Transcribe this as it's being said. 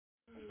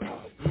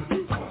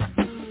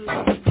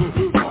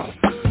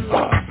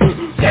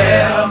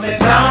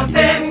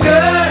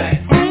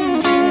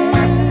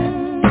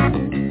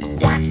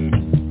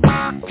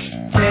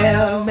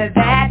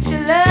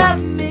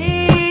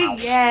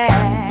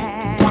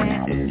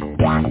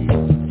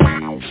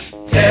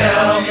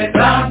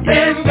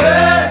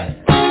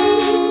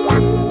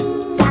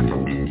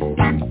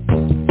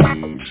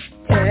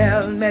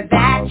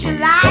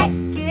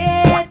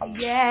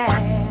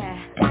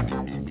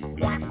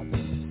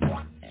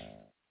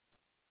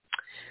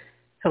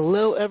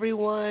Hello,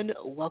 everyone.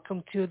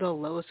 Welcome to the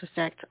L.O.I.S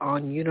Effect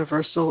on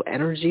Universal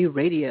Energy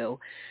Radio.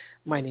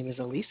 My name is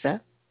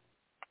Alyssa.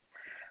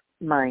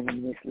 My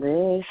name is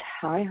Liz.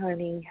 Hi,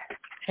 honey.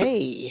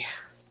 Hey.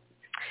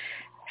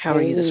 How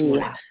are you this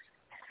morning?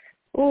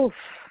 Oof.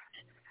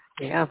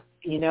 Yeah.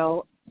 You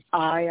know,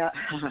 I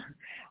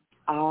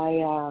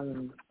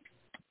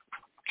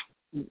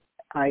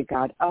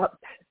got up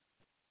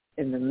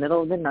in the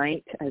middle of the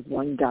night, as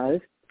one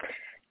does,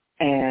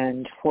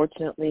 and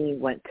fortunately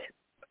went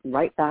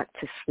right back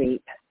to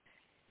sleep.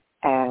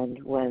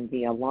 And when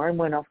the alarm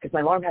went off, because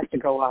my alarm has to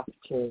go off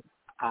to,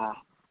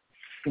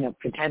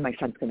 pretend my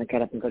son's going to get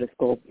up and go to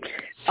school.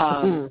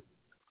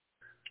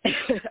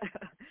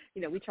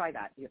 We try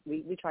that.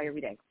 We try every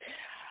day.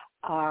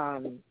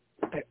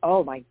 But,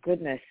 oh, my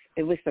goodness,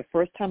 it was the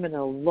first time in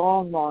a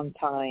long, long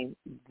time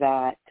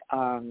that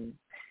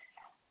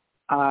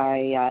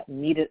I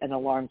needed an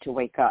alarm to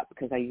wake up,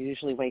 because I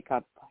usually wake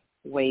up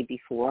way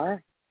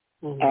before.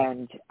 Mm-hmm.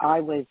 And I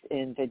was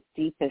in the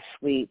deepest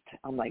sleep.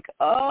 I'm like,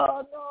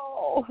 oh,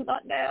 no,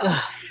 not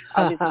now.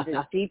 I was in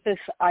the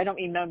deepest. I don't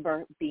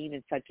remember being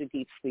in such a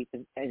deep sleep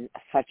in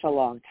such a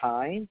long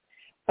time.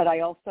 But I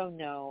also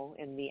know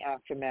in the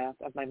aftermath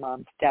of my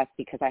mom's death,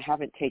 because I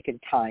haven't taken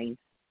time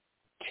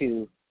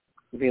to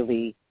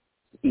really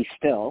be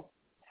still.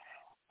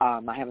 I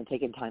haven't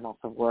taken time off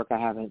of work. I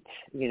haven't,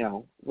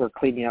 we're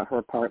cleaning out her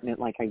apartment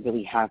like I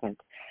really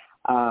haven't.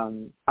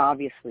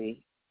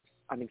 Obviously,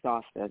 I'm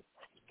exhausted.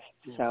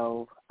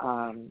 So,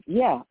 I'm,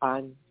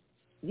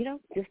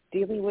 just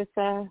dealing with,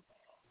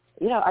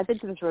 I've been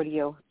to this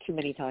rodeo too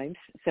many times.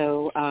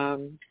 So,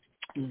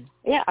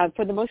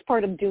 for the most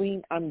part, I'm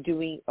doing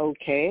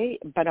okay,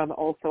 but I'm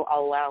also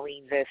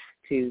allowing this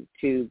to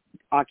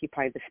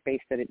occupy the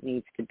space that it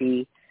needs to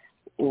be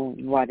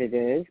what it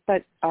is.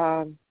 But,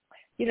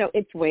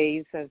 it's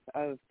waves of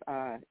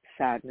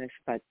sadness,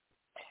 but,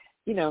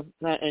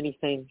 not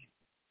anything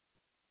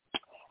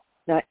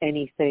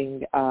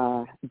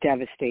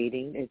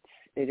devastating.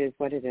 It is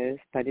what it is,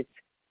 but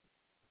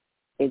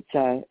it's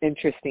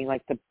interesting.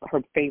 Like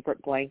her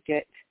favorite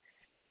blanket,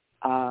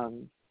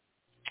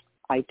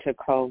 I took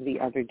home the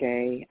other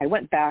day. I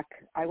went back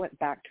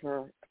to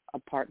her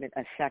apartment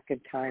a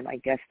second time. I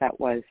guess that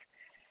was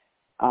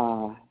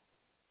over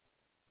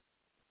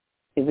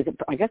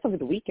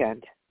the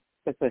weekend.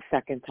 That's the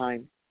second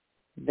time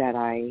that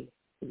I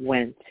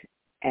went,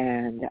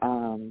 and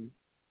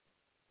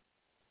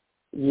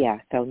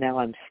so now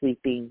I'm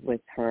sleeping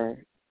with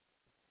her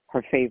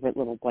favorite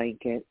little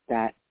blanket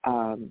that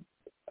I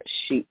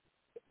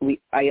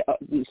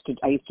used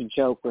to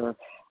joke where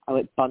I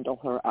would bundle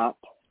her up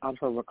on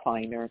her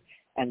recliner,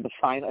 and it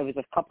was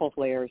a couple of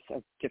layers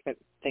of different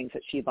things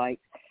that she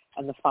liked,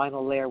 and the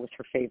final layer was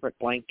her favorite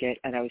blanket.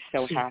 And I was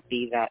so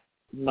happy that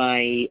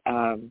my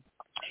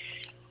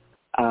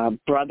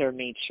brother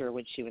made sure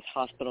when she was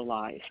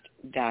hospitalized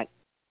that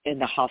in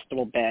the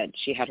hospital bed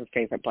she had her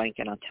favorite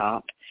blanket on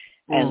top.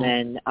 And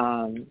then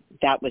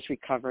that was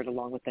recovered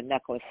along with the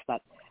necklace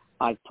that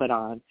I put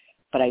on.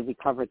 But I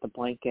recovered the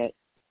blanket.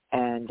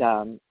 And,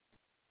 I'm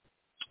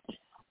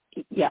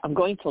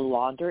going to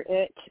launder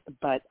it,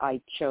 but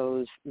I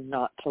chose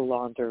not to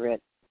launder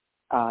it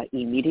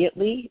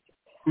immediately,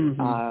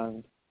 and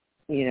I'm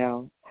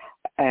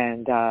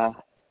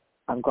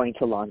going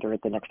to launder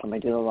it the next time I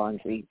do the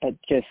laundry. But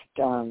just,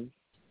 to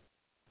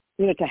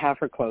have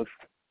her close.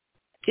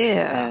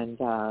 Yeah. And,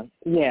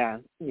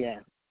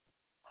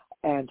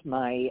 And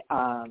my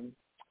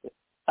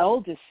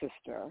eldest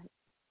sister,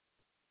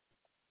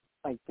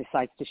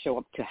 decides to show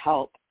up to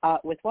help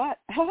with what?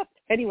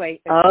 Anyway.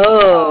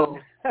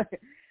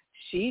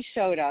 She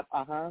showed up.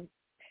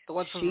 The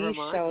one from Vermont?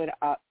 She showed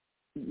up.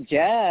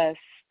 Yes.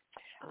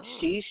 Oh.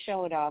 She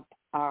showed up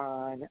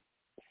on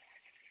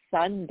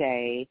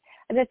Sunday.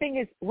 And the thing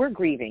is, we're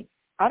grieving.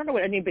 I don't know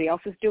what anybody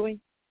else is doing.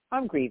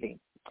 I'm grieving.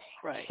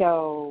 Right.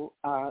 So,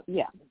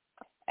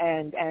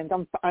 And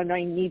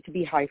I need to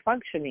be high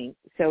functioning,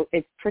 so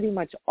it's pretty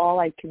much all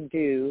I can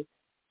do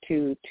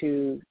to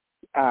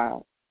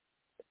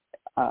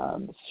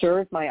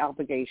serve my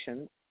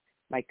obligations,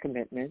 my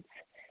commitments,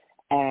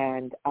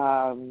 and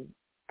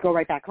go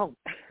right back home.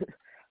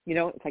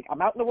 It's like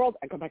I'm out in the world,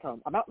 I come back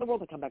home. I'm out in the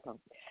world, I come back home.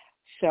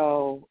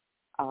 So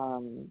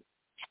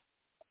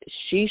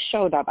she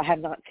showed up. I have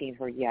not seen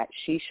her yet.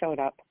 She showed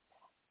up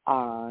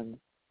on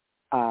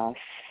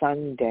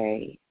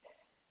Sunday.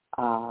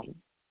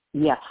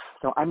 Yes,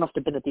 so I must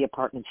have been at the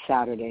apartment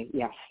Saturday,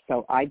 yes.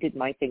 So I did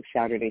my thing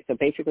Saturday. So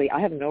basically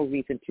I have no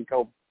reason to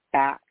go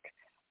back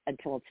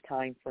until it's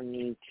time for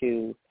me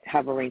to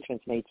have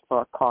arrangements made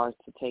for a car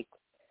to take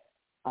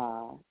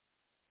all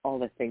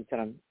the things that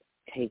I'm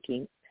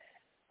taking,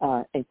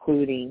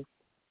 including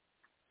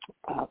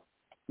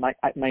my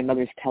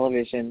mother's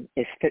television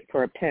is fit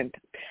for a pimp.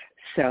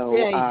 So,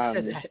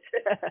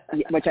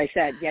 which I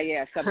said,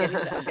 So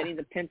I'm getting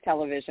the pimp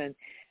television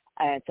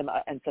and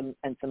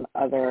some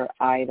other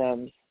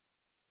items,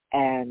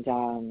 and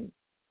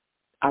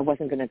I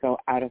wasn't going to go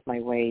out of my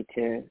way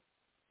to,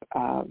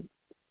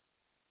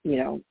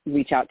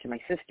 reach out to my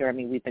sister. I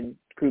mean, we've been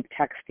group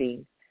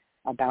texting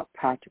about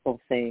practical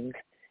things,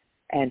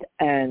 and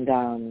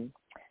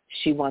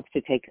she wants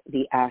to take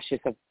the ashes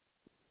of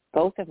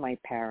both of my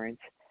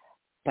parents,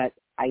 but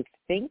I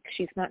think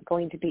she's not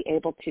going to be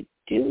able to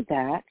do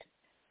that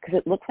because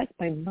it looks like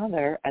my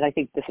mother, and I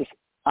think this is,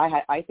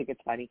 I think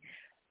it's funny,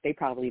 they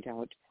probably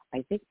don't.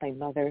 I think my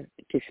mother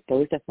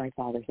disposed of my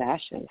father's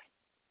ashes.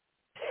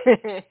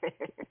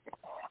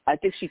 I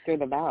think she threw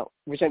them out,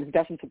 which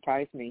doesn't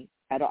surprise me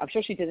at all. I'm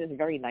sure she did it in a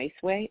very nice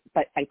way,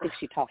 but I think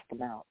she tossed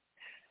them out.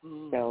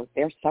 So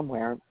they're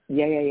somewhere.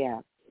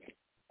 Yeah.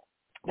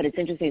 But it's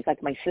interesting. It's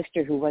like my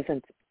sister, who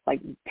wasn't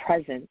like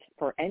present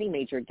for any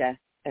major death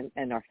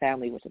in our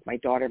family, which is my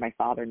daughter, my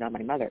father, not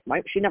my mother.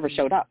 She never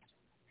showed up.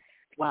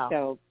 Wow.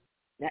 So,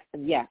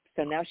 yeah.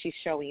 So now she's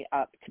showing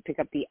up to pick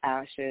up the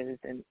ashes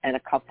and a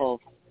couple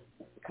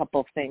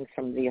things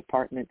from the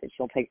apartment that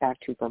she'll take back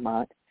to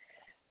Vermont.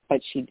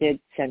 But she did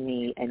send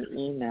me an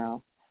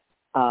email.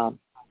 And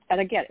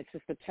again, it's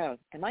just the tone.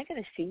 Am I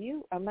going to see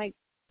you? I'm like,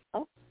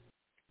 oh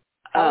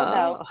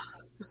no.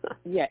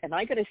 Yeah, am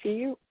I going to see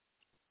you?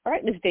 All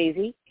right, Miss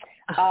Daisy.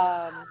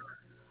 But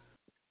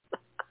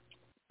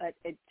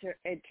it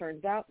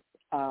turns out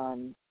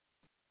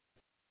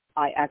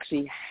I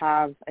actually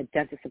have a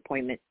dentist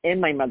appointment in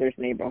my mother's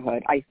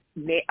neighborhood. I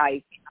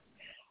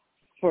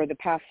for the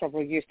past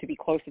several years, to be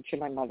closer to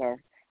my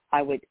mother,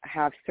 I would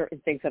have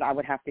certain things that I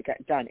would have to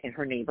get done in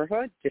her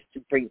neighborhood just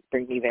to bring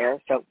me there.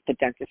 So the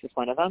dentist is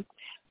one of them.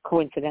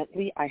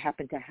 Coincidentally, I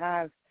happen to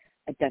have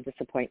a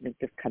dentist appointment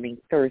this coming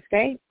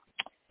Thursday.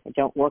 I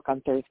don't work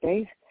on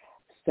Thursdays.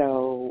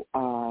 So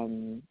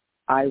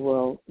I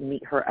will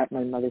meet her at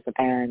my mother's,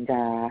 and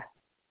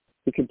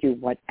we could do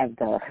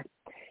whatever.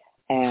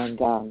 And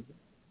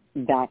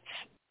that's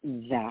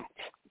that.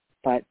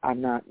 But I'm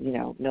not,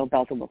 no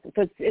bells and whistles.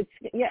 So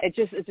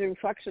it's a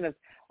reflection of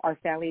our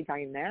family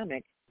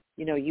dynamic.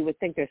 You would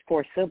think there's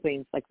 4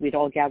 siblings, like we'd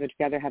all gather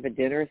together, have a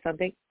dinner or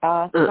something.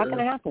 Not going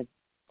to happen.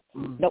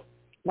 Nope,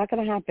 not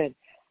going to happen.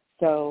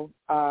 So,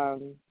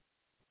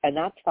 and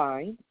that's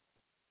fine.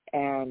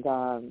 And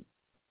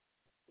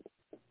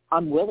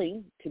I'm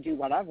willing to do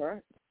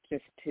whatever,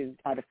 just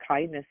out of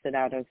kindness and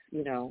out of,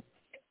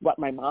 what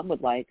my mom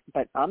would like.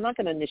 But I'm not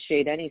going to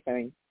initiate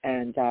anything.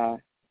 And,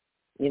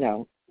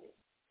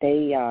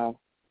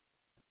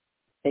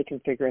 they can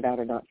figure it out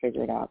or not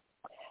figure it out.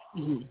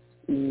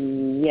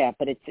 Mm-hmm. Yeah,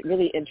 but it's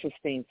really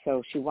interesting.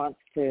 So she wants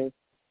to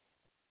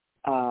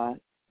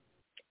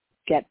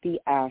get the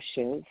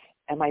ashes,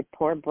 and my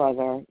poor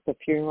brother, the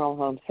funeral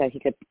home said he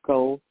could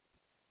go.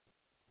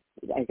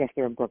 I guess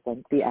they're in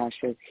Brooklyn. The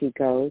ashes. He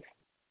goes.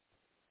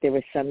 There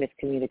was some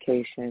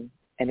miscommunication,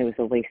 and it was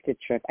a wasted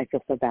trip. I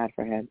feel so bad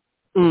for him,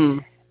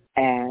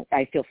 and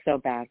I feel so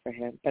bad for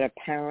him. But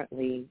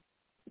apparently,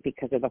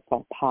 because of the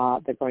faux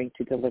pas, they're going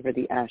to deliver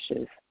the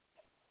ashes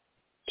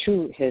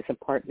to his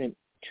apartment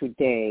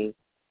today.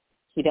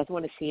 He doesn't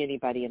want to see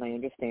anybody, and I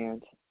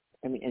understand.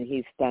 And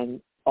he's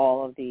done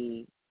all of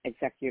the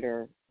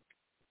executor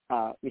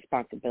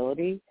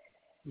responsibility,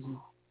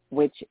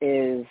 which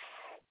is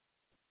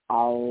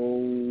a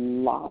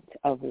lot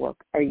of work.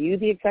 Are you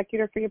the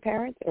executor for your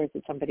parents, or is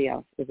it somebody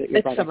else? Is it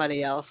your brother? It's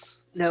somebody else.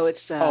 No, it's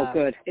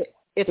good.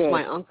 It's good.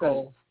 My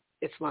uncle.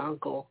 Good. It's my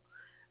uncle.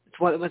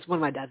 It's one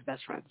of my dad's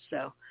best friends.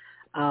 So,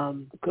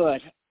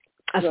 good.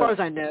 As far as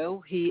I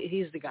know,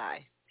 he's the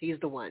guy. He's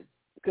the one.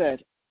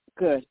 Good.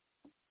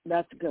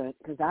 That's good,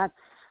 because that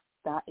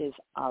is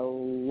a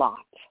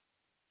lot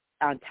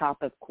on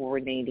top of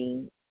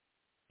coordinating,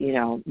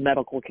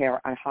 medical care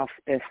on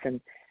hospice.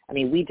 And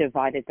we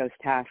divided those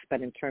tasks,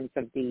 but in terms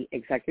of the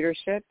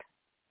executorship,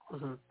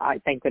 I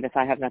thank goodness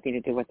I have nothing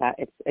to do with that.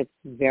 It's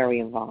very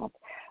involved.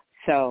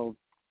 So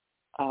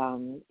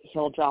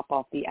he'll drop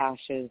off the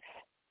ashes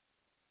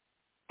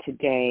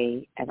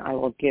today, and I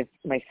will give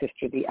my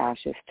sister the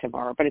ashes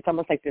tomorrow. But it's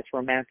almost like this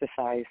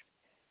romanticized,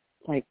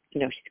 like,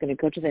 she's going to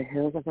go to the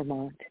hills of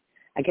Vermont.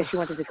 I guess she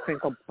wanted to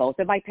sprinkle both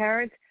of my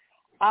parents.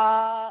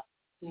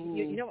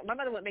 You know what? My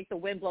mother would make the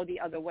wind blow the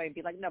other way and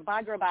be like, no,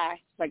 bye, girl, bye.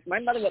 Like, my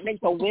mother would make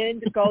the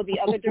wind go the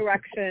other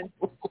direction.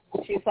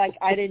 She's like,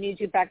 I didn't need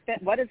you back then.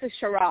 What is this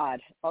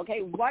charade? Okay,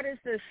 what is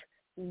this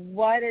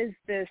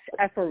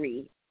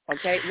effery?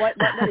 Okay, what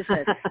is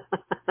this?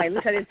 At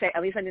least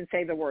I didn't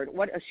say the word.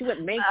 What she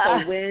would make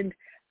the wind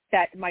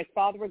that my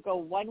father would go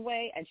one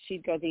way and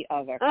she'd go the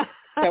other.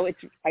 So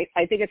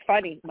I think it's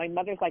funny. My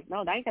mother's like,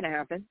 no, that ain't gonna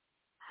happen.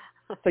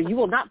 So you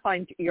will not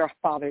find your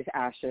father's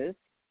ashes,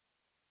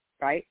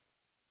 right?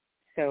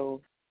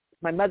 So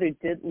my mother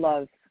did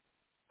love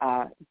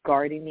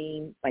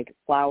gardening, like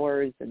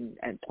flowers and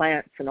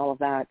plants and all of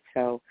that.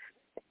 So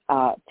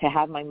to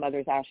have my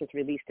mother's ashes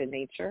released in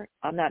nature,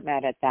 I'm not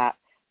mad at that.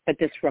 But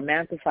this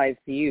romanticized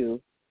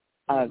view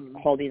of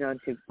holding on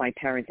to my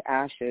parents'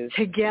 ashes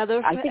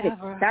together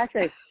forever. I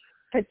think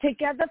but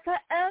together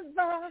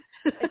forever.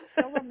 It's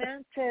so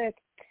romantic.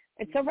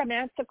 It's so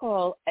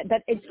romantical,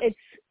 but it's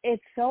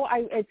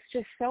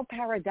just so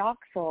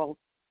paradoxical.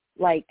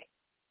 Like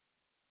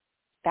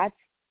that's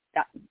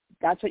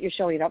what you're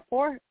showing up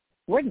for.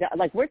 We're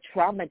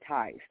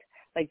traumatized.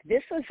 Like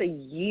this was a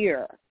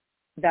year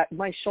that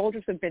my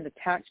shoulders have been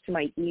attached to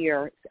my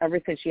ear ever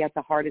since she had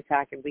the heart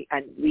attack, and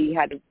we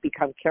had to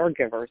become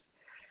caregivers.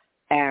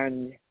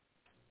 And,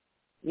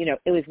 you know,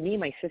 it was me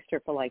and my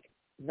sister for like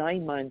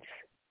 9 months.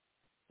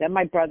 Then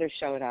my brother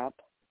showed up.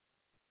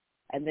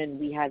 And then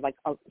we had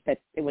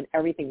when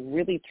everything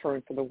really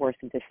turned for the worse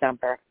in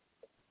December,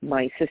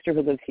 my sister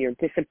who lives here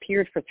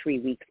disappeared for 3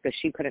 weeks because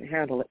she couldn't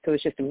handle it. So it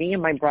was just me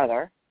and my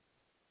brother.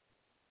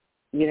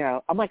 You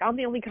know, I'm like, I'm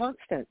the only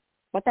constant.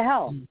 What the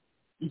hell?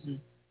 Mm-hmm.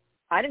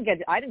 I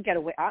didn't get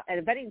away. And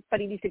if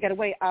anybody needs to get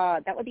away,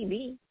 that would be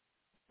me.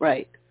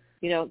 Right.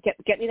 You know,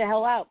 get me the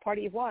hell out.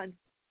 Party of one.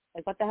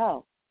 Like, what the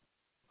hell?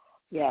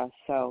 Yeah.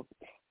 So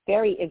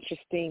very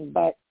interesting,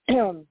 but.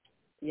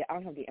 Yeah, I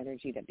don't have the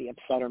energy to be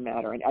upset or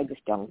mad, and I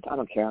just don't. I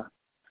don't care.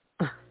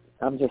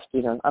 I'm just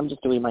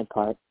doing my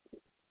part.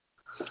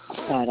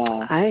 But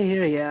I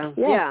hear you.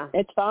 Yeah,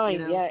 it's fine. You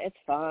know. Yeah, it's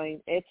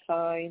fine. It's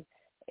fine.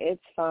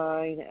 It's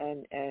fine.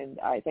 And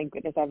I thank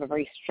goodness I have a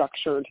very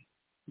structured,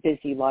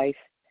 busy life.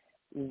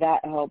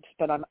 That helps.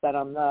 But I'm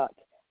not.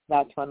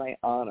 That's when I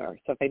honor.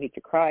 So if I need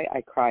to cry,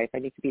 I cry. If I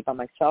need to be by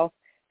myself,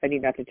 if I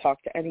need not to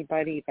talk to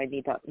anybody, if I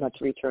need not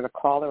to return a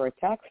call or a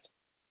text,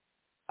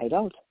 I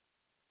don't.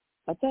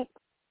 That's it.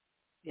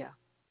 Yeah.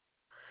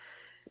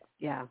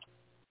 Yeah.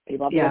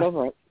 People have to get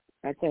over it.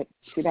 That's it.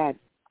 Too bad.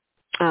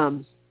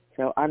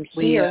 So I'm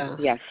here.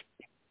 Yes.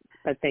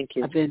 But thank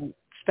you. I've been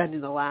spending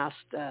the last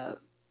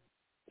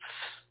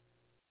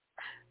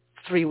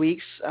 3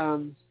 weeks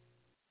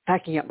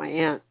packing up my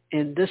aunt,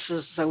 and this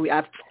is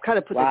I've kind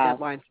of put the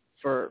deadline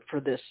for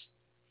this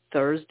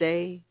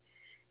Thursday,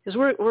 because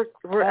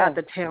we're at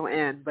the tail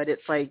end, but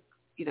it's like,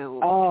 you know.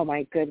 Oh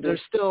my goodness.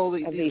 There's still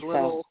these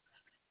little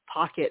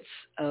pockets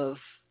of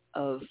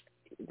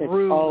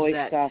rooms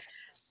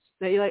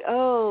that you're like,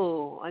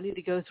 oh, I need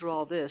to go through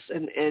all this,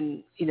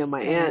 and you know,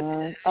 my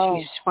aunt,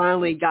 she's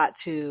finally got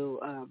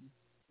to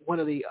one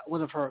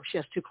of her. She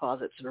has 2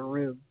 closets in her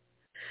room,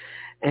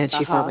 and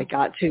she finally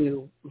got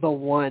to the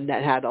one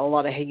that had a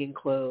lot of hanging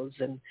clothes,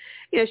 and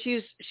you know,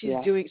 she's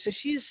doing. So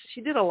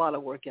she did a lot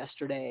of work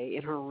yesterday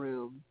in her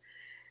room,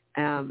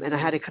 and I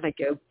had to kind of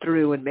go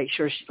through and make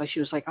sure she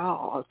was like,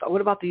 oh,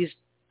 what about these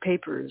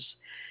papers,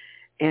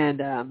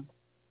 and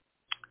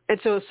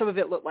so some of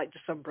it looked like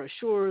just some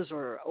brochures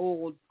or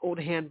old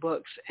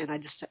handbooks, and I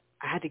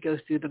had to go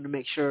through them to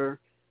make sure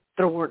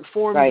there weren't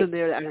forms in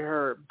there that had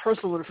her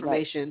personal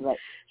information. Right.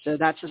 So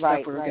that's the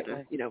stuff we're going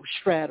to, you know,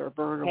 shred or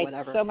burn or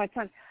whatever. So much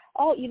time.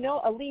 Oh, you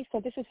know,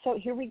 Alyssa, this is so.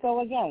 Here we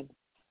go again.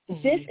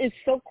 Mm-hmm. This is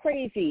so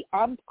crazy.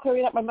 I'm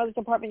clearing out my mother's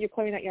apartment. You're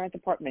clearing out your aunt's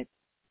apartment.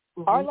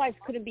 Mm-hmm. Our lives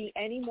couldn't be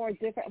any more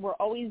different. We're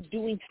always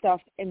doing stuff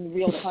in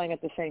real time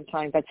at the same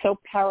time. That's so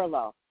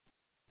parallel.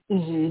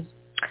 Mm-hmm.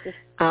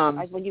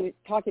 When you were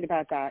talking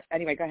about that,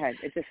 anyway, go ahead.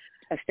 It just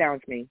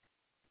astounds me.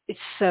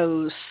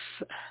 So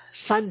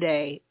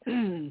Sunday,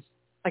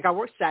 like I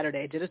worked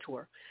Saturday, did a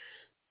tour.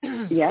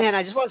 Yeah. And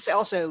I just want to say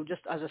also,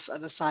 just as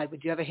an aside,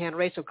 would you have a hand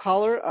raised? So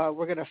caller,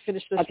 we're going to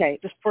finish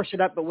this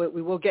portion up, but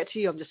we will get to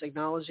you. I'm just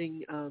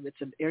acknowledging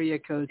it's an area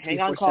code 347. Hang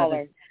on,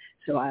 caller.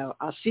 So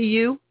I'll see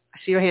you. I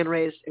see your hand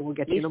raised, and we'll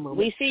get to you in a moment.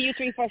 We see you,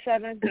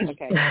 347.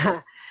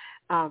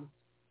 Okay.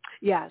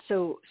 Yeah,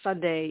 so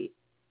Sunday,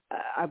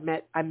 I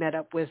met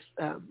up with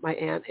my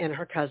aunt and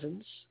her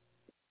cousins,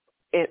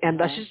 and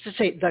let's just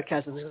say the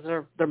cousins,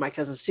 because they're my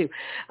cousins too.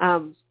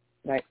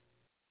 Right.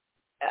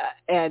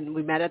 And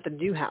we met at the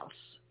new house,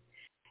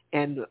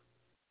 and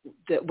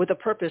with the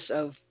purpose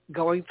of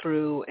going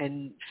through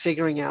and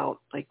figuring out,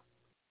 like,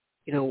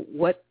 you know,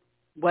 what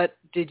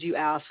did you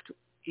ask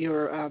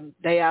your?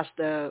 They asked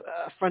a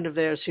friend of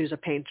theirs who's a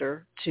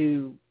painter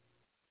to,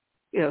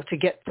 you know,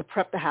 to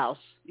prep the house,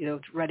 you know,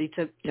 ready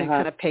to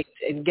kind of paint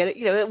and get it,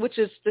 you know, which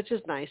is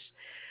nice.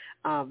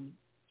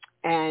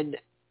 And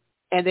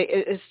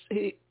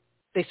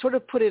they sort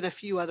of put in a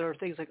few other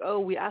things like, oh,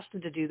 we asked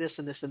them to do this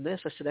and this and this.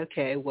 I said,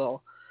 okay,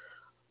 well,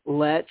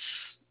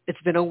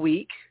 it's been a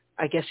week.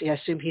 I guess I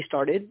assume he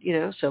started, you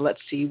know, so let's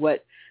see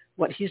what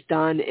he's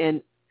done.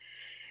 And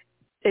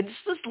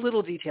just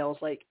little details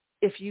like,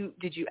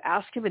 did you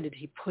ask him and did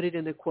he put it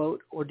in the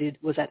quote, or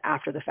was that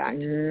after the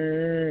fact?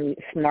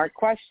 Smart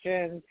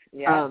questions.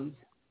 Yeah.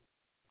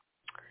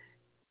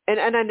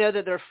 And I know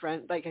that they're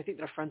friends. Like, I think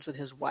they're friends with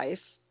his wife,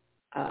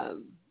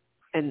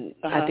 and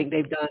I think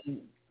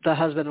the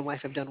husband and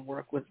wife have done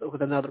work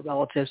with another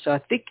relative. So I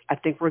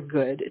think we're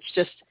good. It's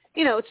just,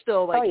 you know, it's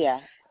still like,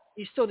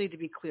 you still need to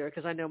be clear,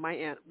 because I know my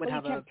aunt would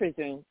have a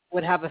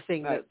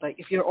thing that, like,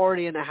 if you're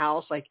already in the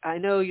house, like, I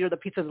know you're the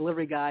pizza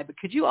delivery guy, but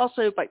could you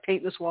also, like,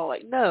 paint this wall?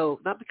 Like,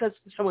 no, not because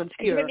someone's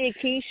here. Give me a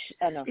quiche.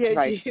 No. Yeah,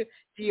 right.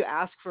 Do you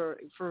ask for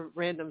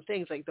random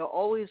things? Like, they'll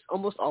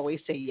almost always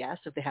say yes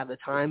if they have the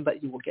time,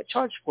 but you will get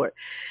charged for it.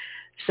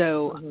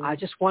 So I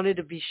just wanted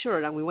to be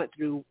sure. And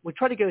we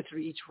tried to go through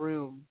each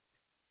room.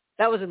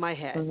 That was in my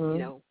head. You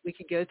know, we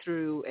could go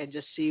through and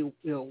just see, you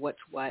know,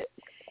 what's what.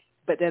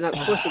 But then, of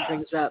course, it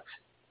brings up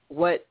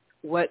what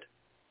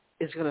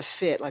is going to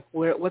fit, like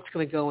what's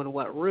going to go in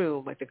what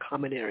room, like the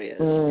common areas.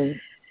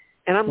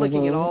 And I'm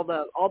looking at all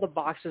the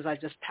boxes I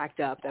just packed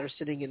up that are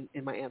sitting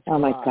in my aunt's garage. Oh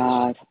my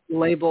God!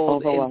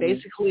 Labeled in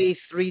basically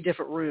 3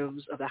 different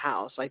rooms of the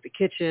house, like the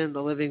kitchen,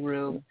 the living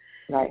room,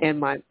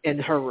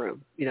 and her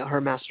room.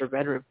 Her master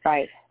bedroom.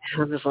 Right.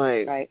 And I'm just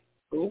like,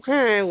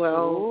 okay,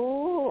 well.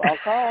 Ooh,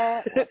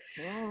 okay.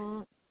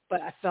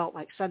 But I felt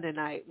like Sunday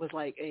night was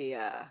like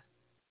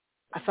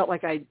I felt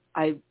like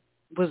I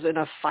was in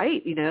a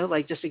fight,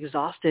 like just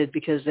exhausted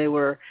because they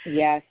were.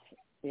 Yes.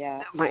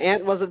 Yeah. My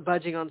aunt wasn't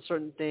budging on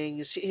certain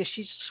things.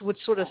 She would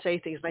sort of say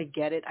things. I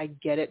get it.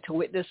 To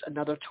witness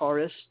another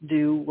Taurus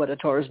do what a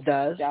Taurus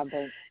does.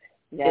 Stubborn.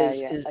 Yeah.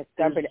 A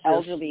stubborn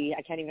elderly.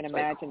 I can't even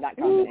imagine that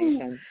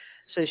combination.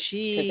 So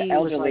she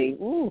elderly.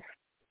 was like,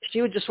 she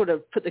would just sort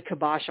of put the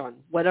kibosh on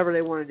whatever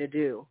they wanted to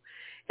do,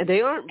 and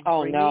they aren't.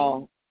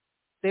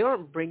 They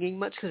aren't bringing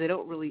much because they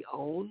don't really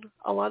own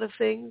a lot of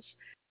things.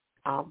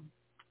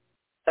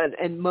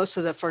 And most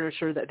of the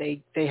furniture that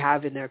they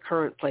have in their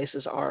current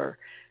places are.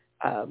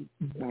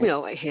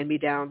 Like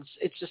hand-me-downs.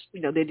 It's just,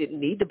 they didn't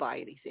need to buy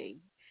anything.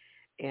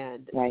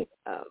 And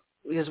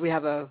because we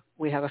have a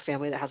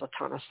family that has a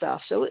ton of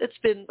stuff. So it's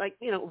been like,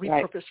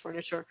 repurposed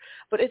furniture,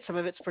 but some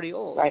of it's pretty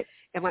old. Right.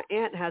 And my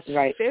aunt has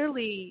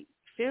fairly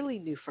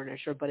new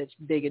furniture, but it's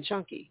big and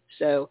chunky.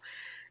 So,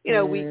 we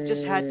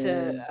just had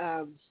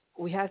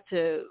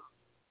to,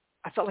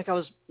 I felt like I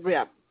was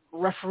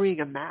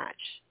refereeing a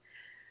match.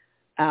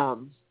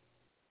 Oh,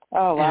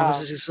 wow. And I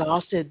was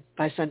exhausted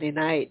by Sunday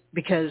night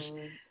because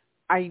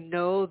I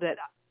know that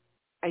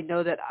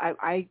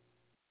I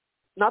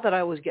not that I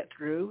always get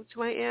through to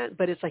my aunt,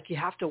 but it's like you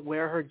have to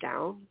wear her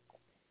down.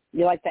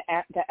 You're like the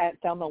Aunt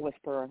Thelma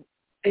whisperer.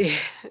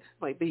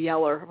 Like the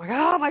yeller. I'm like,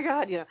 oh my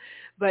God,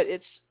 But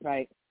it's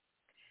right.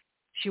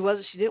 She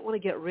didn't want to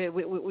get rid.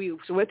 We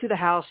went through the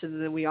house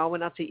and then we all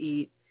went out to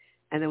eat,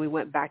 and then we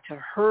went back to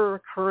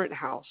her current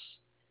house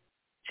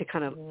to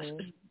kind of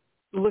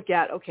look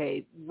at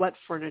what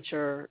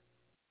furniture.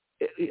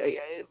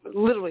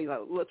 Literally,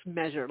 let's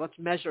measure.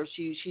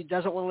 She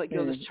doesn't want to let go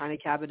of this china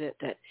cabinet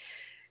that.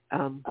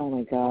 Oh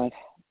my God.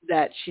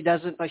 That she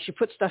doesn't like. She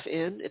puts stuff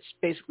in. It's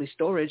basically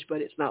storage, but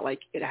it's not like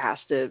it has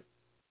to.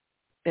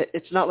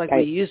 It's not like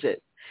we use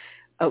it.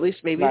 At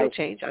least maybe it'll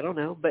change. I don't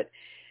know, but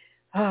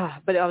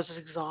I was just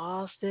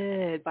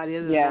exhausted by the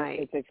end of the night.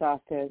 Yeah, it's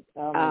exhausted.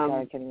 Oh my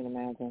God, I can't even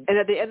imagine. And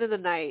at the end of the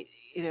night,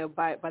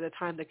 by the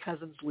time the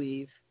cousins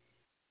leave.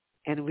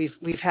 And we've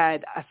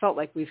had, I felt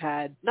like we've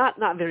had not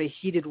very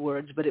heated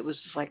words, but it was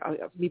just like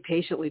me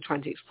patiently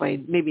trying to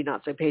explain, maybe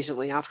not so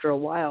patiently after a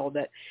while,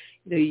 that,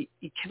 you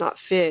cannot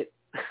fit.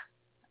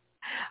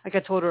 Like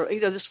I told her,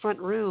 this front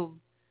room,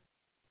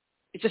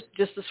 it's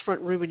just this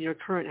front room in your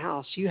current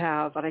house. You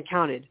have, and I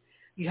counted,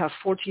 you have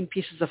 14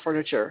 pieces of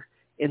furniture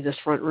in this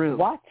front room.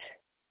 What?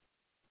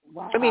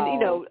 Wow. I mean,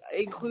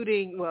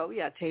 including,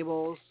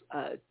 tables,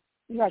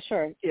 yeah,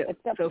 sure.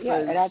 Sofas,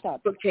 it adds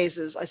up.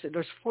 Bookcases. I said,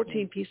 there's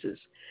 14 pieces.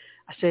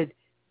 I said,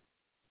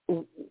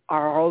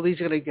 are all these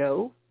going to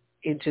go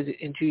into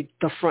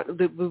the front?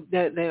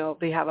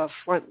 They have a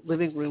front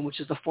living room, which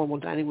is the formal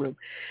dining room.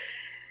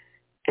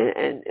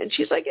 And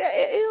she's like, yeah,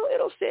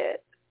 it'll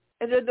fit.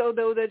 And then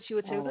then she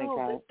would say,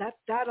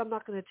 that I'm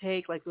not going to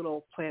take, like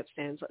little plant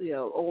stands,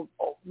 old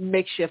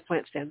makeshift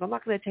plant stands. I'm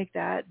not going to take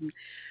that. And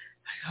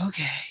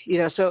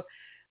okay, so,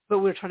 but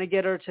we're trying to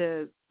get her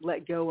to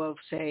let go of,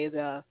 say,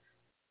 the,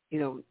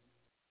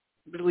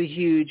 really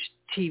huge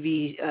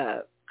TV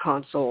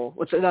console.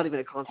 It's not even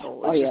a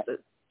console. It's just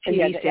a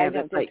TV stand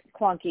that's like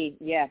clunky.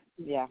 Yeah.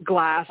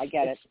 Glass. I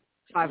get it.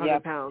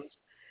 500 pounds.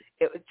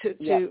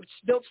 It's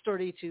built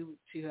sturdy to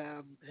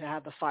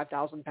have the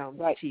 5,000 pound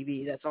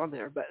TV that's on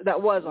there, but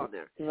that was on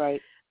there. Right.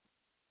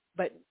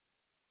 But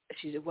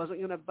she wasn't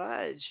going to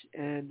budge,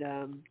 and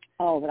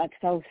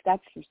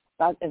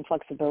that's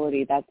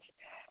inflexibility.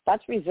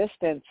 That's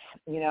resistance,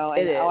 and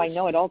I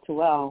know it all too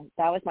well.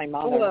 That was my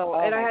mother.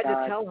 And I had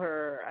to tell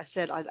her, I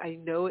said, I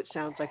know it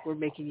sounds like we're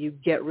making you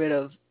get rid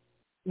of,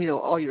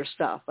 all your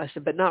stuff. I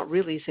said, but not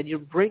really. I said, you're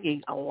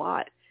bringing a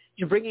lot.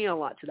 You're bringing a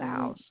lot to the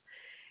house.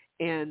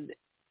 And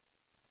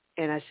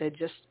I said,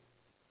 just,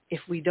 if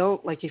we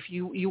don't, like, if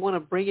you want to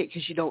bring it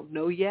because you don't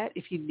know yet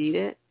if you need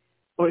it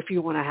or if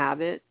you want to have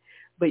it,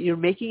 but you're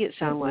making it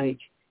sound like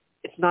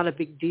it's not a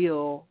big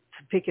deal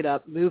to pick it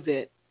up, move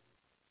it,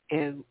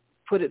 and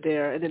put it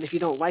there, and then if you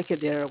don't like it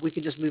there, we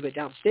can just move it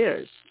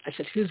downstairs. I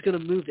said, who's going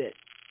to move it?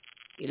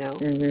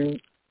 And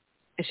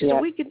she said,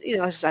 we can,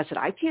 I said,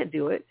 I can't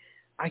do it.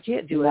 I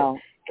can't do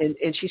it.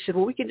 And she said,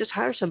 well, we can just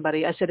hire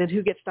somebody. I said, and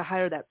who gets to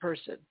hire that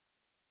person?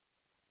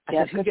 I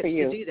said, who gets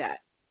to do that?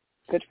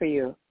 Good for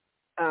you.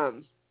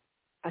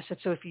 I said,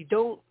 so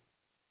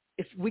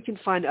if we can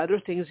find other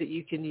things that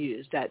you can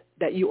use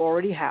that you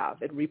already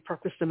have and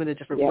repurpose them in a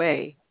different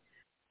way.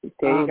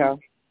 There you go.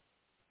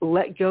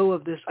 Let go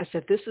of this. I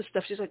said, this is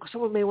stuff. She's like, well,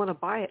 someone may want to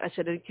buy it. I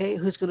said, okay,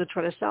 who's going to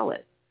try to sell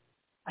it?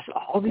 I said,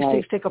 all these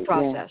things take a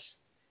process,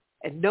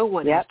 and no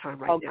one has time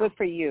right now. Oh, good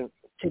for you.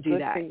 to do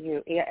Good that. for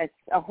you. Yeah, it's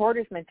a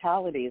hoarder's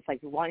mentality. It's like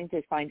wanting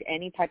to find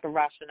any type of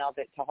rationale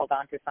to hold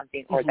on to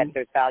something, or that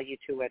there's value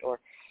to it. Or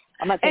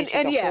I'm not saying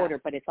she's a hoarder,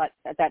 but it's like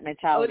that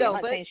mentality. I'm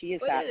not saying she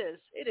is that.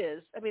 It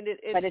is. I mean,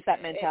 but it's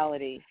that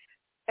mentality,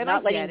 and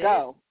not letting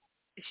go.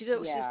 She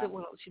didn't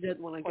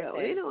want to go.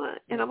 You know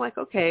what? And Yeah. I'm like,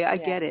 okay, I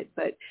get it,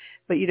 but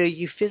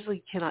you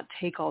physically cannot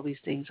take all these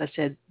things. I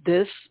said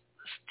this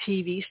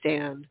TV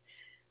stand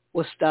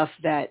was stuff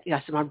that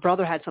I said my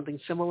brother had something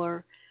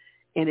similar,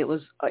 and it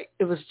was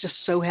just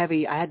so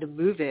heavy I had to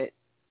move it,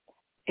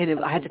 and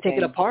I had to take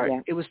it apart.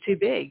 Yeah. It was too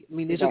big. I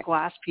mean, these are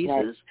glass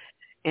pieces,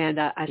 and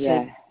I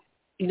said,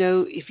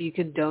 if you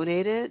can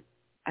donate it,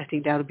 I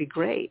think that would be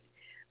great.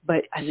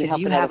 But I said,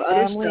 you have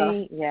other stuff.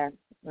 Yeah.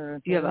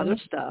 You have other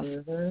stuff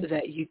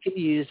that you can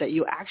use, that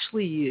you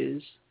actually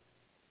use.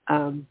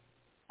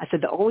 I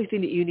said, the only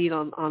thing that you need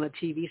on a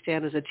TV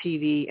stand is a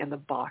TV and the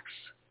box.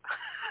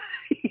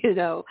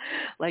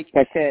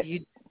 That's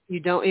it. You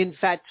don't. In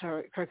fact,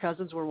 her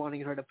cousins were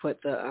wanting her to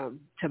put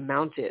to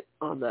mount it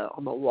on the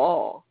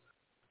wall.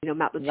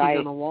 Mount the TV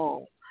on the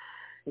wall.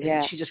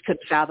 And she just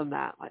couldn't fathom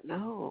that. Like,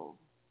 no.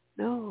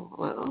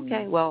 Well,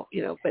 okay, well,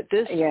 but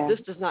this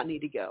does not need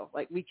to go.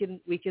 Like, we can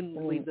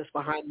leave this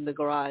behind in the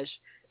garage.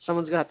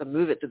 Someone's gonna have to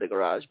move it to the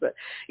garage, but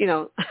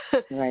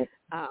right.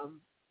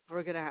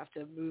 We're gonna have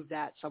to move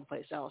that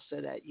someplace else so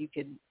that you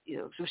can,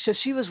 So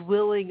she was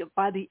willing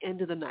by the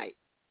end of the night.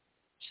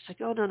 She's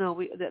like, oh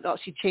no,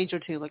 she changed her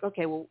tune. Like,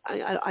 okay, well,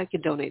 I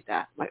can donate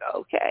that. I'm like,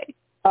 okay.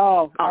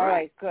 Oh, all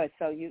right, good.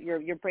 So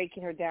you're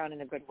breaking her down in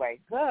a good way.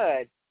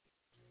 Good.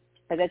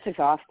 But that's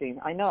exhausting.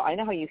 I know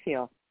how you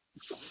feel.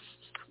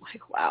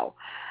 Like, wow.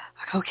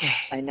 Okay.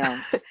 I know.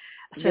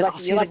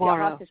 You're like the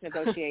hostage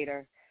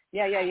negotiator.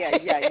 Yeah.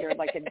 You're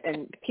like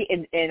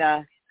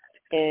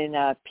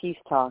in peace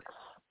talks.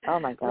 Oh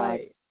my God.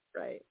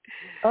 Right.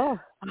 Oh,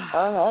 all right.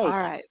 All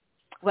right.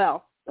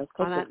 Well, let's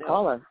take the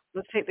caller.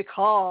 Let's take the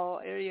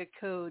call. Area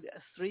code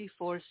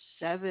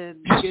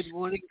 347. Good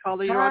morning,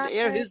 caller. You're on the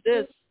air. Who's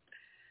this?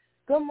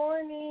 Good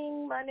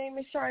morning. My name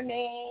is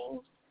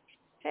Charmaine.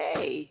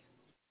 Hey.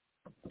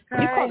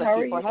 Hi, you called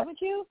us before, haven't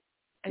you?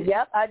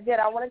 Yep, I did.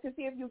 I wanted to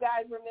see if you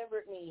guys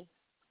remembered me.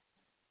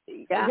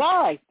 Yeah.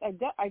 Right. I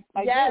do.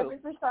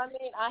 Mr.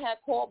 Charmaine, I had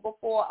called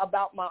before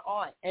about my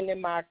aunt, and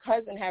then my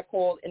cousin had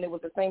called, and it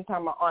was the same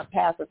time my aunt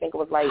passed. I think it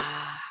was like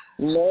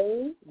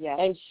May. Yeah.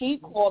 And she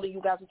called, and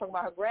you guys were talking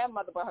about her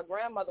grandmother, but her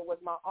grandmother was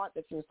my aunt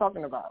that she was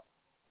talking about.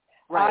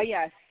 Right.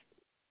 Yes.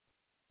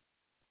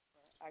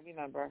 I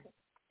remember.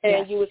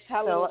 And you were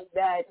telling me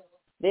that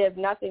there's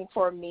nothing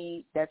for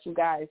me that you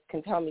guys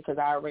can tell me because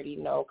I already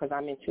know because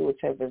I'm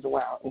intuitive as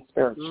well and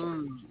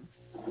spiritual.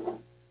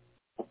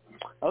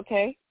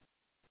 Okay.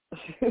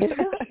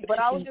 But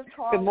I was just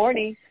calling. Good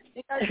morning.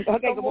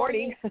 Good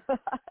morning.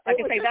 I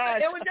can say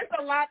that. It was just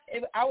a lot.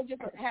 I was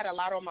just had a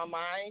lot on my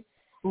mind.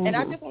 And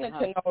I just wanted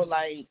to know,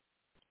 like,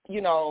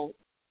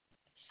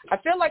 I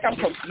feel like I'm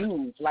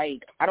confused.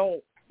 Like, I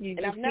don't. You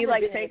feel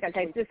like saying,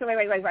 okay, just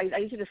wait. I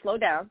need you to slow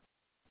down.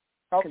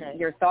 Okay.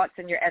 Your thoughts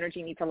and your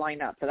energy need to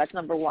line up. So that's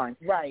number one.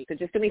 Right. So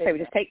just do me a favor.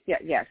 Just take,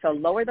 So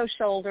lower those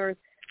shoulders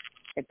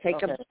and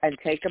take a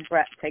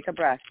breath. Take a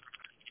breath.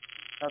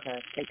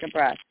 Okay. Take a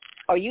breath.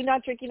 Are you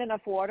not drinking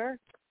enough water?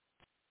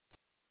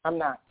 I'm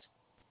not.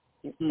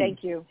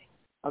 Thank you.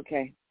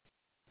 Okay.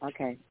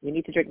 You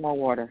need to drink more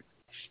water.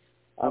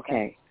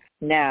 Okay.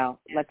 Now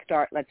let's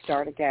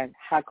start again.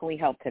 How can we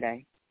help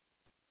today?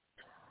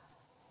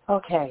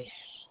 Okay.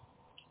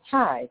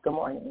 Hi. Good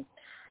morning.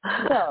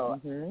 So,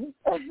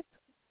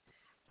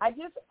 I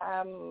just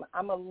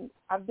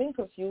I've been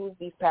confused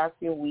these past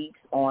few weeks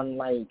on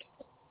like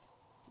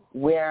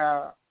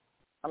where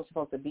I'm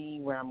supposed to be,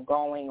 where I'm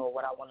going, or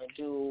what I want to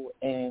do,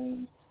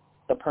 and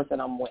the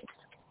person I'm with.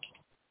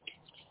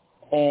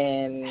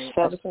 And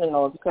I just want to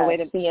know if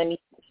you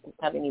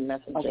have any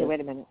messages. Okay,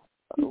 wait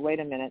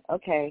a minute.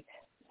 Okay.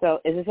 So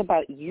is this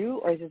about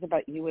you, or is this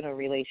about you in a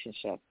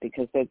relationship?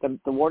 Because the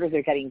waters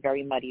are getting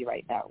very muddy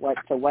right now. What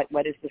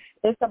is this?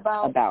 It's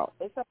about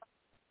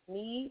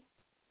me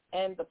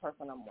and the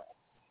person I'm with.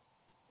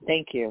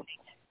 Thank you.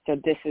 So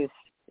this is,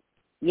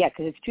 because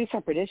it's two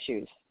separate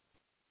issues.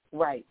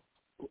 Right.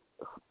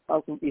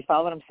 Oh, you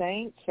follow what I'm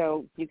saying?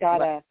 So you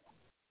gotta.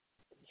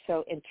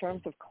 So in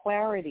terms of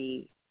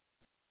clarity,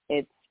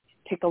 it's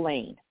pick a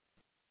lane.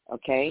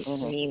 Okay,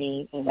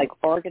 meaning like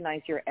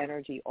organize your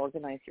energy,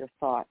 organize your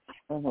thoughts,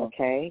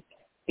 okay?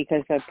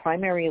 Because the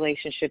primary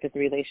relationship is the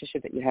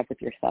relationship that you have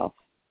with yourself.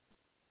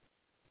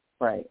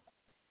 Right.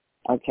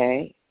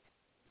 Okay?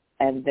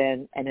 And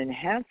then an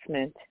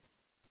enhancement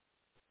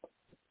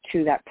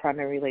to that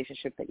primary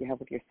relationship that you have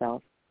with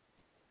yourself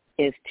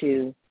is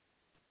to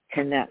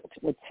connect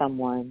with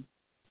someone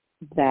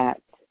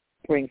that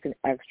brings an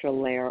extra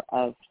layer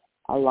of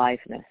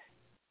aliveness,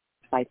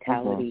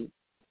 vitality,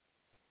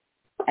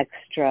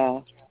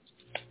 extra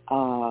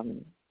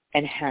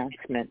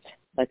enhancement,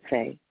 let's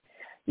say.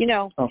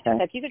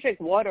 Like you can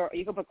drink water or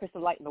you can put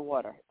crystal light in the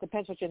water.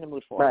 Depends what you're in the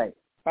mood for.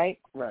 Right?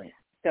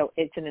 So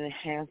it's an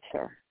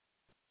enhancer.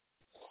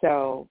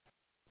 So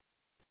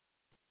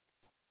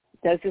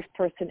Does this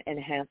person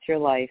enhance your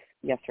life,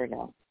 yes or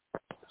no?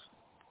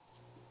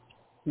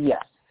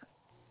 Yes.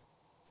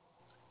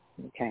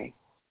 Okay.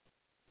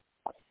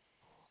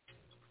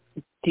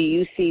 Do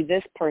you see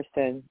this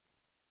person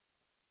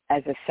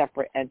as a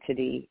separate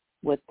entity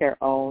with their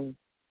own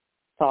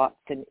thoughts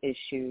and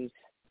issues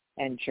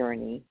and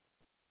journey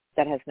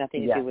that has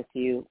nothing to do with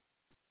you?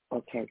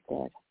 Okay,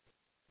 good.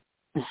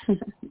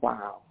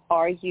 Wow.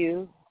 Why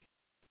you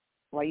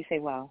say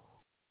wow?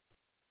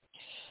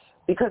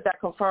 Because that's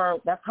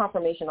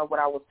confirmation of what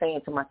I was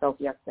saying to myself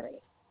yesterday.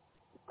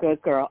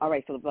 Good girl. All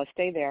right, so let's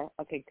stay there.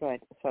 Okay,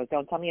 good. So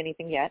don't tell me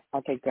anything yet.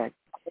 Okay, good.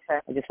 Okay.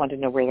 I just wanted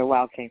to know where the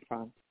wow came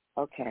from.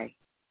 Okay.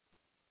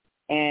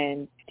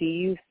 And do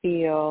you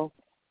feel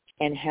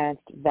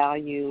enhanced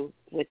value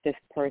with this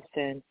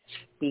person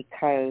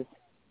because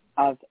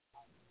of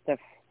the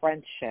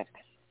friendship?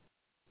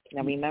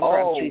 Now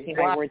remember, I'm choosing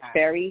my words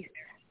very,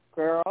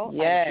 I'm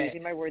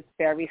choosing my words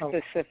very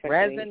specifically.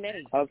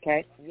 Resonate.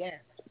 Okay?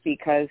 Yes.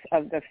 Because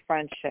of the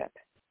friendship.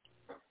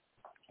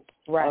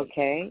 Right.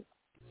 Okay?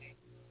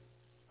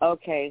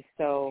 Okay,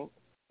 so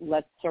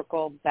let's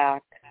circle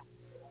back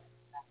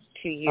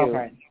to you.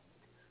 Okay.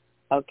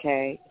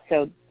 Okay,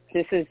 so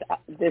this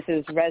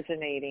is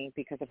resonating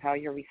because of how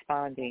you're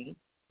responding.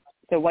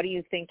 So what are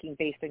you thinking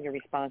based on your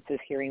responses,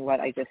 hearing what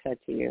I just said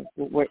to you?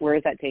 Where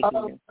is that taking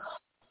you?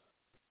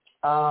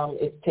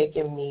 It's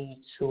taking me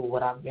to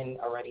what I've been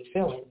already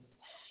feeling.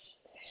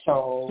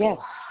 So yes.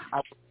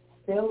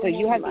 So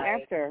you have the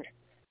answer.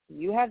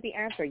 You have the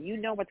answer. You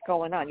know what's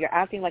going on. You're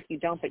acting like you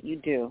don't, but you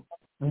do.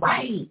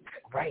 Right.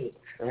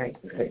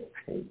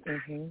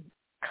 Mm-hmm.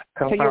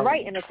 So you're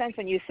right in a sense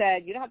when you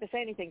said you don't have to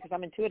say anything because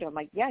I'm intuitive. I'm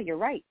like, yeah, you're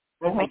right.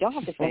 I don't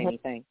have to say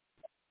anything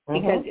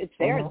because it's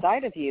there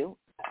inside of you.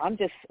 I'm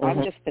just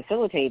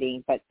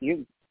facilitating, but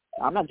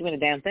I'm not doing a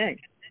damn thing,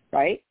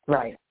 right?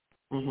 Right.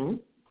 Mhm.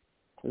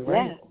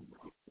 Right.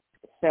 Yeah.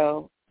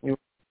 So.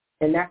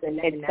 And that's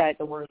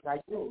the word I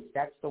use.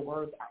 That's the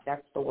word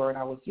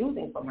I was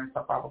using for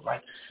myself. I was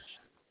like,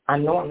 I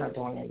know I'm not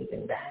doing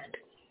anything bad.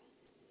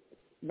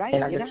 Right.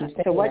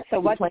 So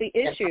what's the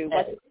issue?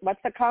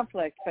 What's the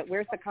conflict? But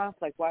where's the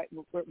conflict? Why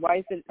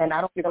is it? And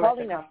I don't. You're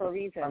calling that for a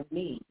reason. From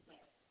me.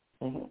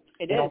 Mm-hmm.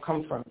 It don't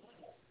come from.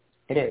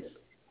 It is.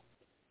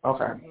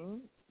 Okay. Mm-hmm.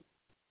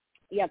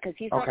 Yeah, because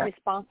he's not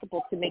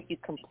responsible to make you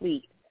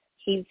complete.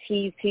 He's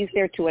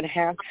there to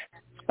enhance,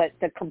 but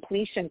the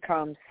completion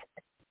comes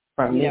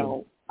from me.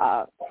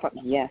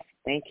 Yes,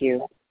 thank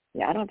you.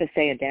 Yeah, I don't have to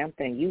say a damn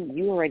thing.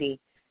 You already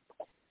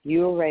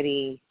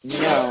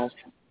know.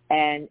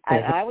 And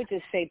I would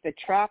just say the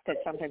trap that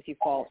sometimes you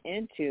fall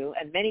into,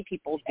 and many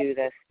people do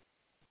this,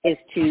 is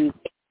to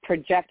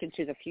project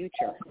into the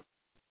future.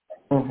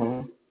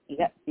 Mm-hmm. You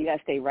got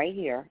to stay right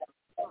here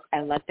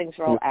and let things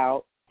roll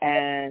out.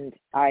 And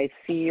I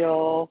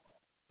feel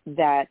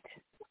that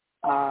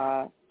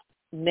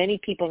many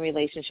people in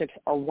relationships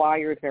are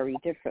wired very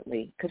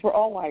differently because we're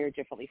all wired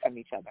differently from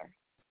each other.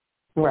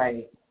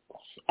 Right.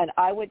 And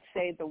I would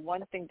say the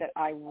one thing that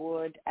I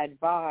would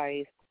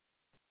advise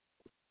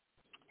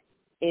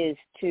is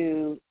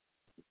to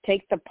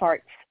take the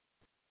parts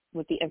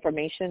with the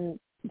information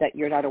that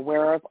you're not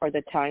aware of or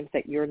the times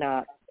that you're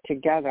not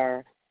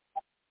together.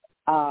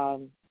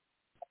 Don't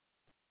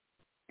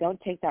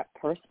take that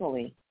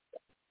personally.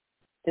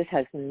 This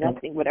has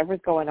nothing, whatever's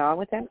going on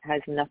with him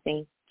has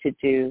nothing to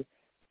do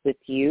with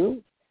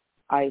you.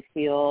 I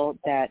feel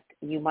that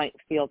you might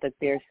feel that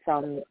there's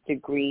some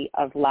degree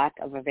of lack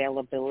of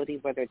availability,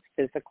 whether it's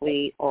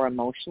physically or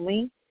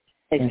emotionally.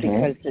 It's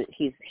because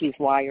he's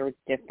wired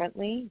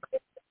differently.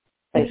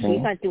 But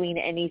he's not doing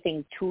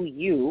anything to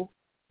you,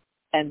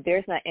 and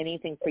there's not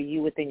anything for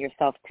you within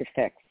yourself to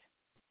fix.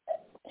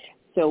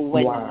 So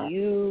when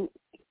you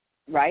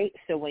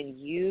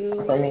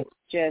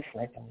just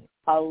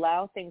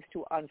allow things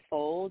to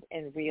unfold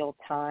in real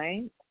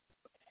time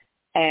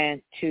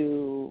and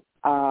to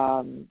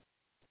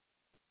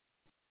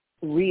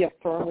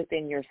reaffirm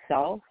within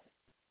yourself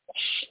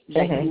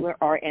that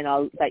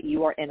you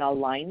are in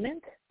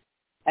alignment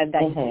and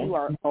that you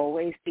are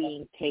always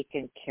being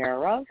taken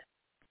care of,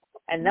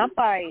 and not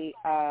by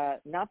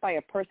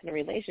a person or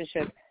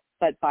relationship,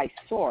 but by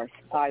source,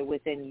 by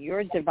within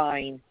your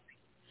divine,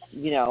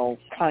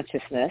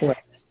 consciousness.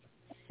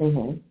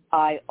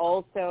 I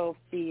also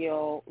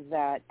feel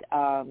that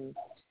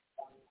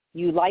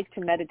you like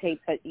to meditate,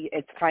 but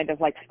it's kind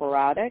of like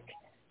sporadic,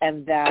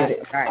 and that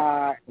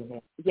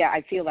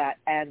I feel that,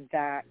 and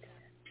that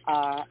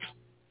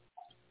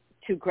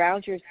to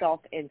ground yourself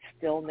in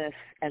stillness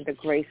and the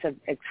grace of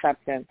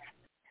acceptance,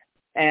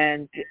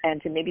 and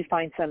to maybe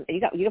find some.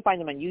 You can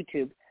find them on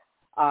YouTube.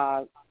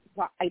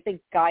 I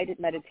think guided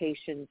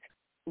meditations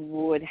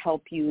would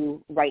help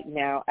you right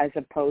now, as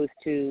opposed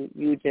to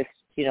you just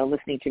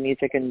listening to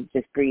music and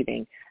just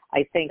breathing.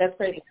 I think that's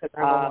crazy because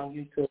I go on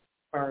YouTube.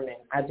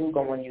 I do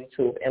go on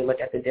YouTube and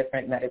look at the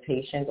different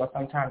meditations, or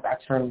sometimes I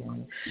turn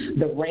on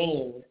the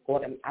rain,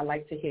 I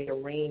like to hear the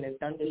rain and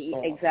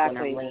thunderstorms.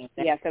 Exactly. When I'm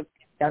yeah. So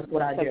that's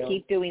what I do. So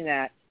keep doing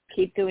that.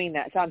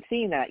 So I'm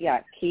seeing that. Yeah.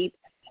 Keep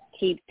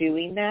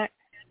doing that.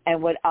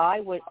 And what I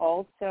would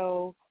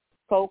also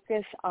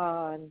focus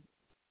on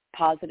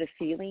positive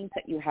feelings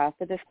that you have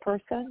for this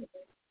person.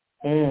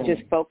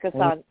 Just focus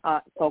on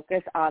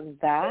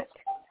that.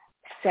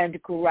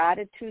 Send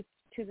gratitude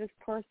to this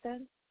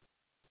person.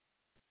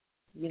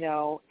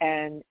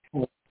 And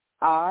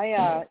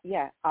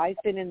I've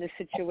been in this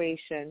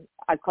situation.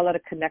 I call it a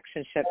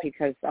connectionship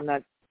because I'm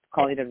not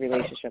calling it a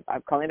relationship.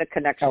 I'm calling it a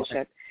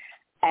connectionship.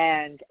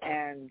 Okay.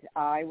 And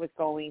I was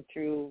going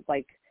through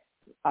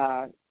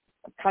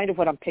kind of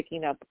what I'm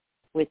picking up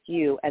with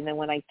you. And then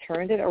when I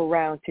turned it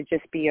around to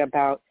just be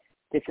about,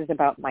 this is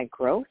about my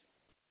growth.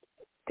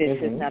 This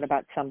is not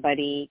about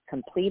somebody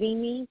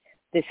completing me.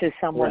 This is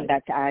someone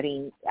that's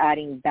adding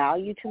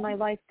value to my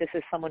life. This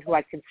is someone who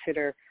I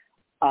consider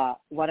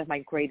one of my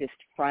greatest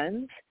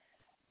friends.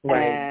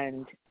 Right.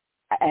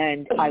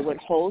 And I would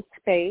hold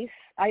space.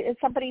 It's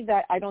somebody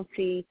that I don't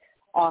see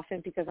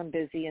often because I'm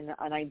busy and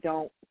I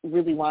don't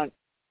really want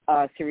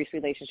a serious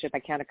relationship. I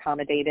can't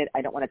accommodate it.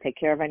 I don't want to take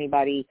care of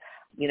anybody,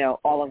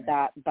 all of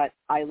that. But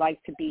I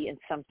like to be in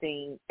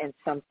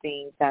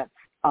something that's,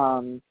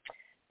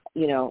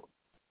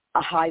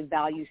 a high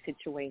value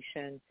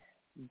situation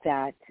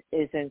that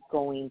isn't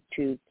going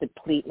to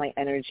deplete my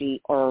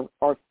energy or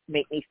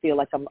make me feel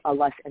like I'm a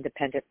less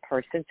independent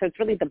person. So it's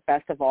really the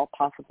best of all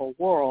possible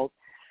worlds.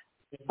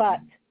 But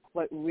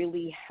what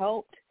really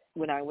helped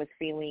when I was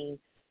feeling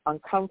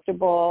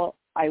uncomfortable,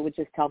 I would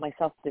just tell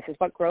myself, this is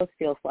what growth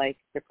feels like.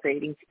 You're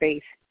creating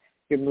space.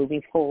 You're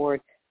moving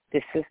forward.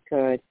 This is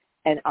good.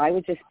 And I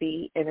would just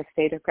be in a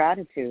state of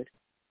gratitude,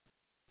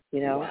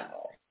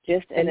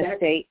 just in a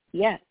state,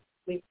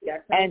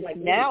 And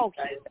now,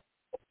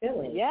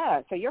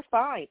 so you're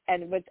fine.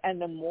 And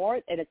the more,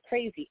 and it's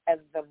crazy, and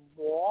the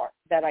more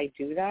that I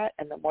do that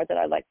and the more that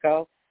I let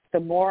go, the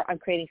more I'm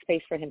creating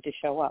space for him to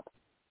show up.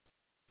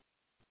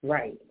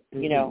 Right.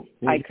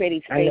 I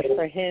created space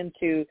for him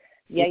to,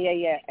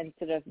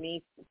 instead of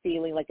me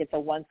feeling like it's a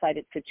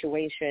one-sided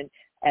situation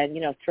and,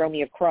 throw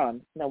me a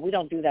crumb. No, we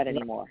don't do that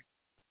anymore.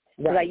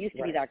 Because I used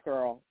to be that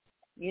girl,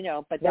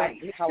 but that's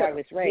how I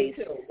was raised.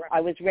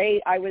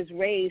 Right. I was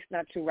raised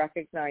not to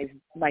recognize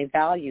my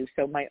value.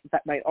 So my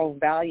own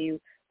value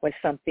was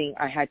something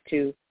I had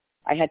to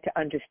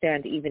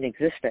understand even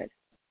existed,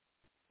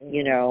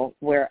 and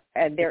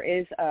there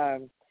is,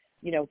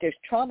 there's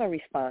trauma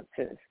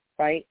responses,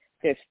 right?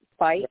 There's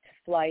fight,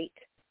 flight,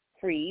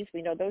 freeze.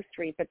 We know those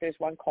three, but there's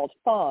one called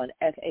fawn,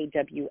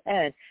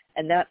 FAWN,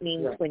 and that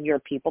means when you're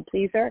a people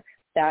pleaser.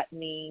 That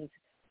means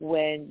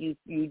when you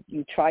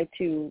try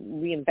to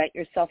reinvent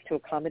yourself to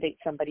accommodate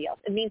somebody else.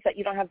 It means that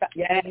you don't have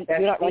you're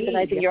not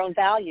recognizing your own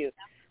value.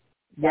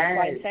 That's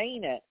why I'm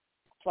saying it.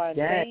 That's why I'm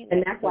saying it.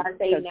 And that's why I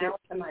say now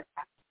to my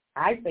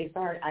I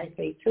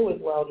say too as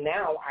well.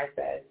 Now I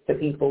say to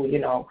people,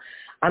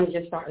 I'm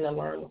just starting to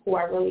learn who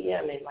I really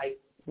am and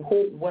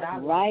what I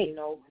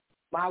want,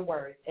 my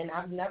worth. And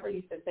I've never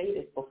used to say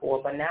this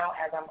before, but now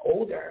as I'm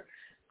older,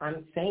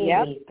 I'm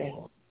saying these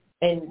things.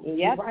 And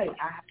you're right,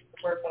 I have to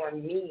work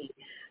on me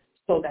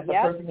so that the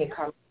person can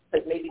come,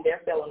 because maybe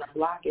they're feeling a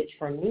blockage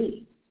from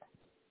me.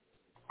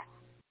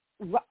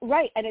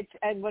 Right,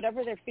 and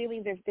whatever they're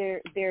feeling, they're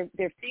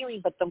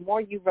feeling. But the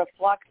more you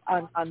reflect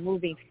on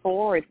moving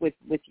forward with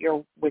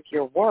your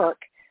work,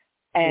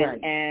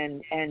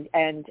 and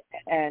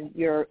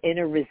your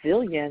inner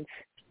resilience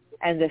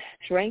and the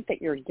strength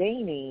that you're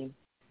gaining,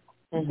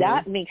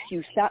 that makes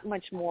you that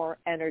much more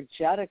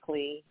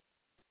energetically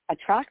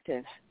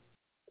attractive.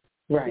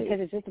 Right. Because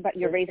it's just about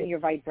you're raising your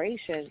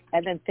vibration,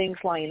 and then things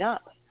line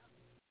up.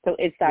 So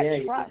it's that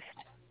trust.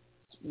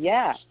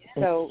 Yeah.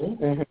 So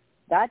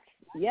that's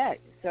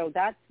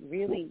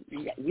really,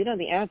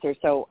 the answer.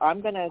 So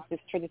I'm going to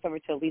just turn this over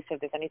to Alyssa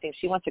if there's anything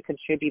she wants to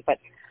contribute. But,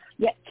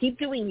 keep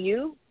doing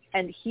you,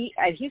 and he's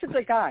a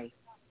good guy.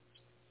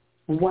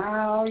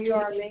 Wow, you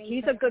are amazing.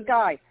 He's a good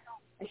guy.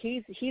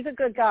 He's a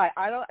good guy.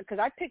 Because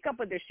I pick up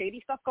when there's shady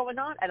stuff going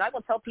on, and I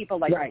will tell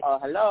people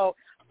hello,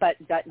 but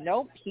that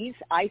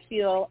I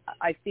feel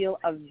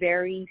a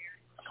very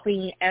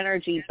clean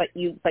energy, but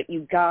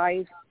you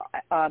guys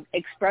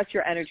express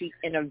your energy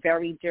in a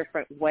very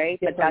different way,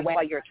 but that's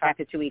why you're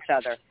attracted to each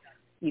other.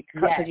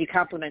 Because you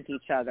complement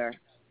each other.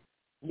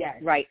 Yes.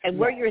 Right. And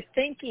where you're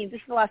thinking, this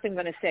is the last thing I'm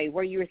going to say,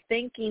 where you're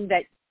thinking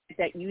that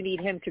you need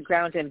him to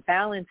ground and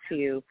balance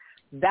you,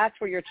 that's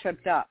where you're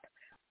tripped up.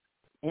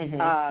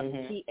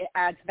 He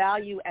adds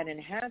value and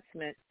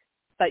enhancement,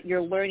 but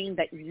you're learning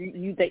that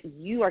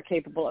you are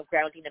capable of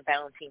grounding and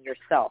balancing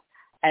yourself.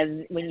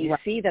 And when you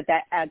see that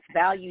adds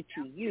value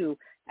to you,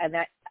 and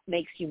that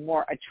makes you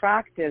more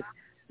attractive,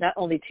 not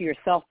only to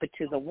yourself but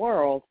to the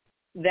world,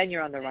 then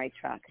you're on the right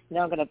track.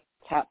 Now I'm going to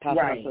pass it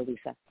on to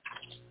Lisa.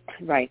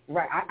 Right.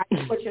 I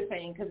get what you're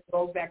saying, because it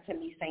goes back to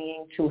me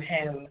saying to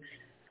him,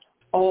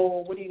 oh,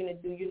 what are you going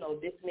to do?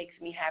 This makes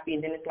me happy.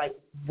 And then it's like,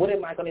 what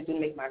am I going to do to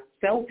make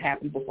myself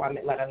happy before I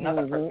let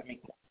another person make me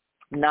happy?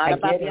 Not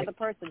about the other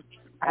person.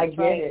 I get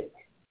it.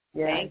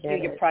 Yeah, Thank you.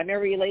 Your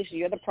primary relation,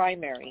 you're the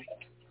primary.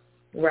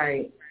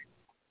 Right.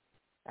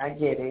 I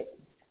get it.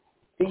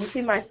 Do you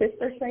see my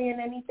sister saying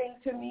anything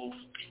to me?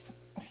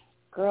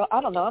 Girl,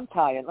 I don't know. I'm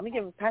tired. Let me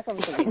pass on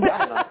to Lisa. I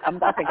don't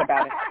know. I'll think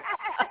about it.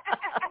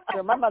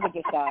 Girl, my mother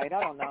just died.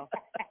 I don't know.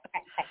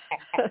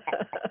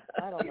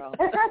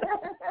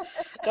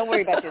 Don't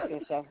worry about your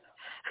sister.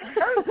 She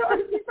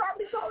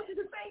probably told you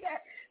to say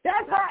that.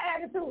 That's her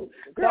attitude.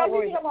 Girl,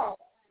 leave me alone.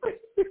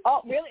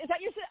 Oh, really? Is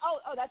that your sister? Oh,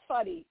 that's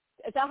funny.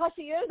 Is that how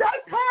she is?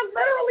 That's her,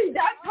 literally.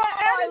 That's her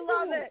attitude. I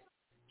love it.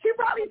 She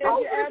probably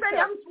told you to say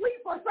I'm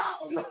asleep or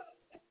something.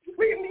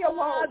 Leave me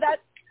alone.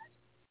 That's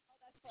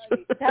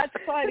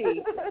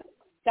funny.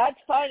 That's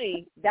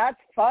funny.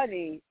 That's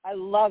funny. I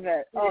love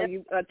it. Oh,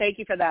 thank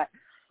you for that.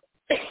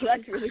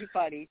 That's really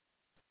funny.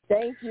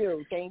 Thank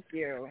you.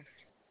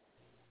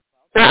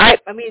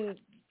 I mean,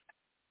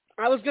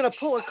 I was going to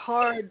pull a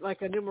card,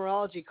 like a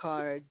numerology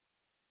card,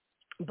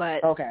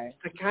 but okay.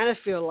 I kind of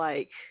feel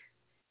like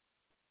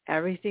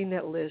everything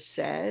that Liz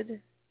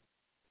said,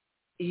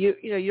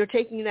 you're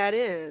taking that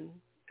in.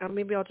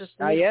 Maybe I'll just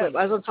flip.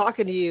 As I'm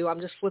talking to you,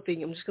 I'm just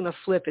flipping. I'm just going to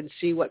flip and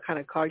see what kind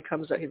of card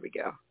comes out. Here we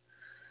go.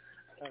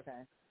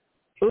 Okay.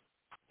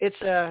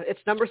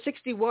 It's number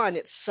 61.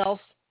 It's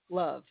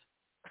self-love.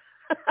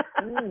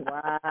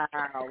 Wow.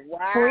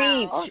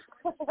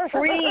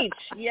 Preach.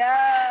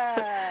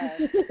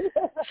 Yes.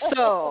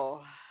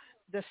 So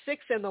the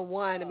 6 and the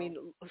 1, I mean,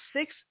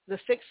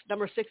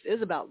 number 6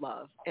 is about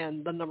love,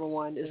 and the number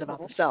 1 is about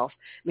the self.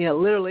 I mean, it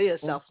literally is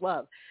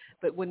self-love.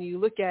 But when you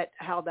look at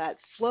how that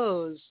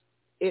flows,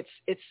 it's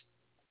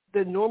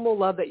the normal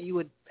love that you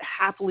would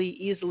happily,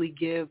 easily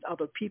give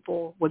other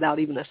people without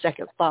even a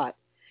second thought.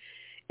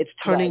 It's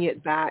turning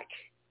it back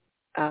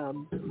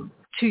to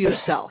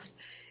yourself.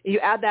 You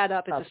add that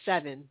up, it's a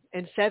 7,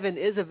 and 7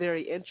 is a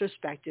very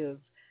introspective,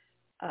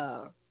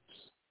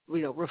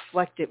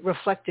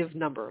 reflective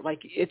number.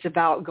 Like it's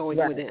about going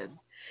within.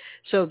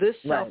 So this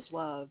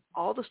self-love,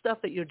 all the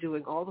stuff that you're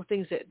doing, all the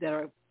things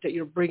that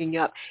you're bringing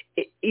up,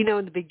 in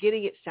the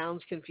beginning it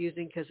sounds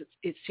confusing because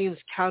it seems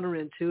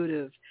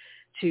counterintuitive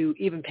to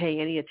even paying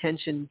any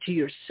attention to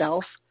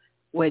yourself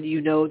when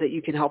you know that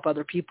you can help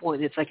other people,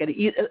 and it's like an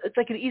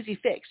easy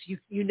fix.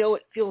 You know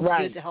it feels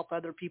good to help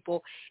other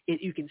people.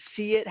 You can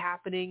see it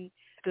happening.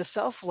 The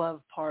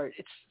self-love part,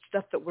 it's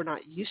stuff that we're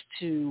not used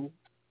to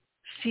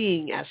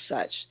seeing as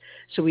such.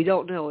 So we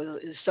don't know.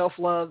 Is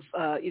self-love,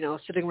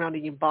 sitting around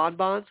eating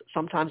bonbons?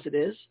 Sometimes it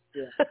is.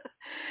 Yeah.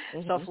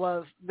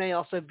 Self-love may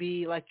also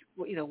be like,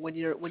 when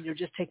you're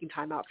just taking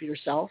time out for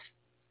yourself.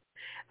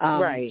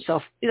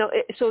 So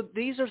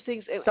these are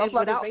things, and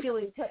without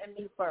feeling putting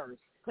me first.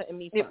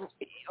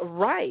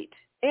 Right.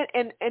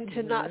 And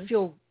to not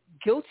feel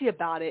guilty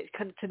about it,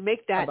 to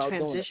make that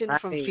transition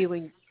from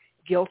feeling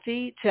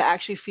guilty to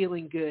actually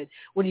feeling good.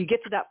 When you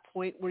get to that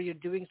point where you're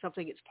doing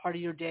something, it's part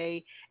of your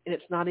day, and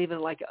it's not even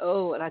like,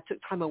 and I took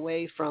time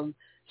away from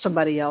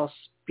somebody else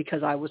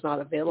because I was not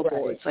available.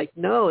 Right. It's like,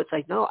 no,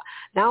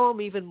 now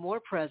I'm even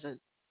more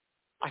present.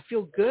 I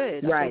feel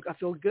good. I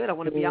feel good. I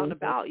want to be out and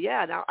about.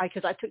 Yeah, now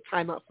because I took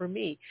time out for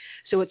me.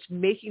 So it's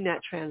making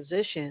that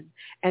transition.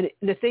 And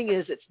the thing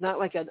is, it's not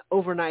like an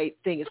overnight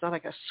thing. It's not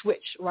like a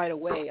switch right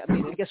away. I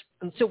mean, I guess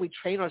until we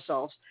train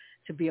ourselves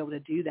to be able to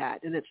do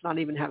that, and it's not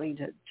even having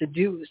to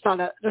do.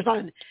 There's not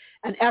an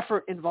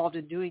effort involved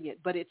in doing it,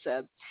 but it's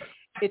an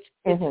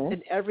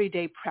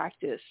everyday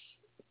practice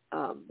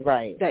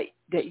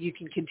that you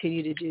can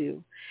continue to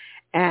do,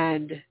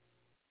 and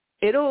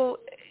it'll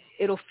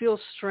feel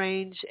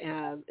strange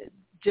and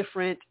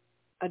different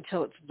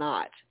until it's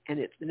not, and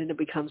then it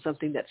becomes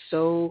something that's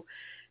so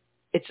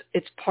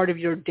it's part of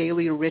your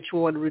daily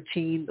ritual and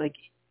routine, like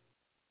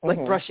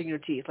brushing your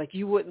teeth. Like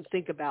you wouldn't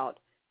think about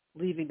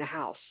leaving the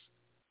house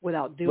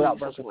without doing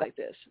something like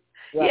this.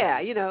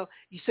 Right. Yeah,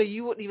 so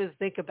you wouldn't even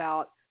think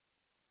about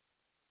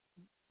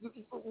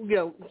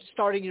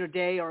starting your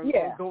day or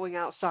going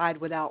outside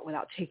without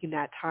taking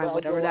that time,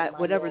 whatever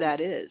that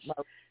is.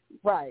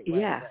 Right.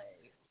 Yeah.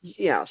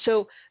 Yeah.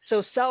 So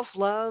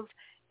self-love,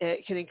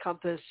 it can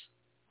encompass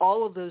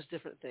all of those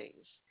different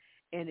things.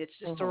 And it's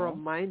just a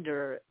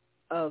reminder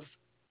of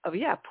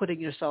putting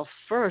yourself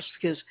first,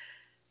 because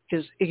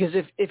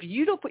if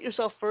you don't put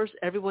yourself first,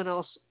 everyone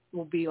else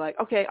will be like,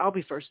 okay, I'll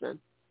be first then.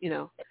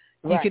 You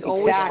can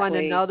always find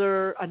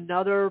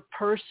another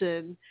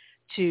person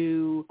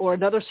or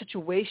another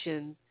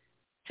situation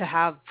to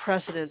have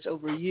precedence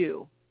over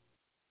you.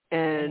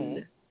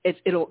 And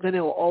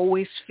it'll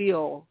always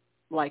feel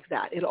like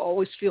that. It'll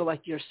always feel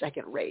like you're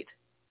second rate,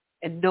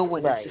 and no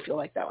one needs to feel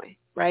like that way,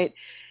 right?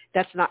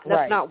 That's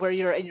not where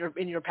you're in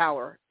your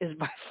power, is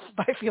by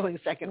feeling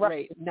second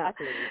rate. No.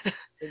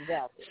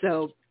 Exactly.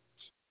 So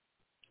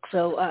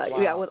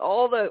with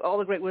all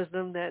the great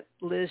wisdom that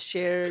Liz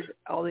shared,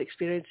 all the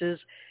experiences,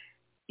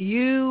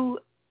 it's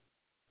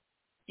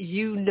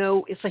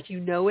like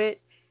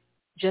it.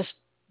 Just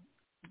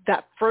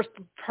that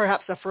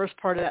perhaps the first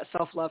part of that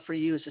self-love for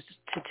you is just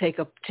to take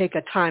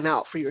a time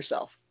out for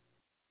yourself.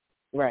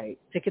 Right.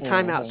 Take a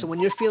time out. So when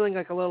you're feeling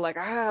like a little like,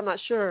 I'm not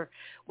sure,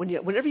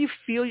 whenever you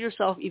feel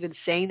yourself even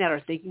saying that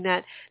or thinking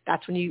that,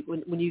 that's when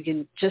you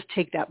can just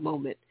take that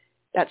moment.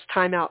 That's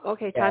time out.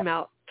 Okay, time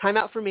out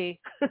for me.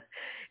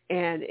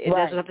 And it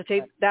doesn't have to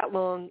take that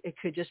long. It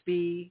could just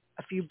be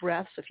a few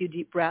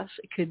deep breaths.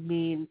 It could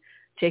mean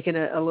taking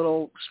a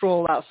little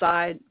stroll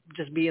outside,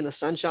 just be in the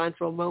sunshine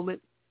for a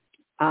moment.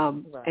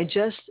 And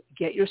just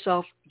get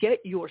yourself,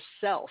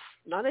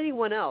 not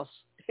anyone else,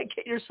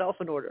 get yourself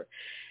in order.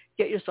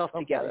 Get yourself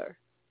together.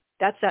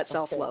 That's that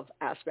self-love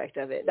aspect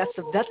of it. That's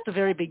the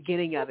very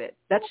beginning of it.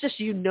 That's just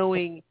you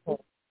knowing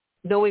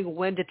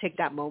when to take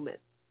that moment.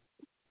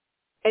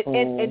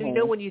 And you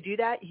know, when you do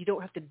that, you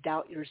don't have to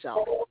doubt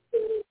yourself.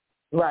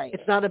 Right.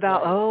 It's not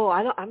about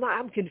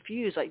I'm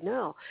confused. Like,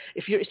 no.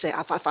 If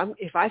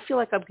I feel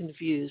like I'm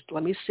confused,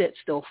 let me sit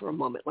still for a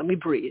moment. Let me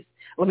breathe.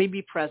 Let me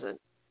be present.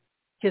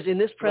 Because in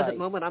this present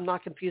moment, I'm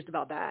not confused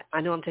about that.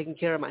 I know I'm taking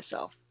care of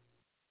myself.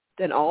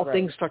 Then all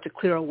things start to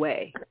clear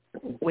away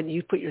when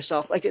you put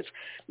yourself, like it's,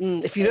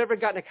 if you've ever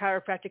gotten a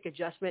chiropractic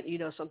adjustment, you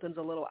know something's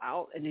a little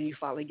out, and then you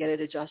finally get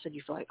it adjusted,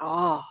 you feel like,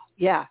 oh,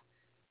 yeah,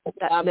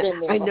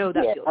 I know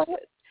that feels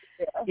good.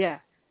 Yeah.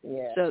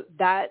 So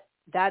that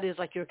is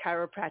like your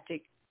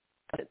chiropractic.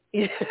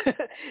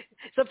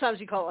 Sometimes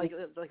you call it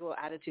like a little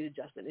attitude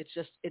adjustment.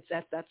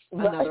 That's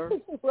another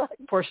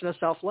portion of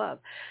self-love.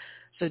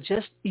 So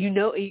just,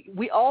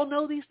 we all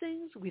know these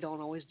things. We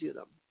don't always do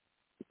them,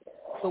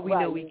 but we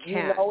know we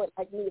can. You know it,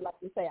 like me, like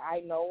you say, I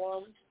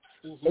know them.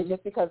 It's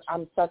just because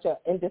I'm such an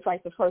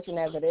indecisive person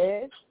as it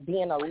is,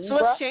 being a Libra.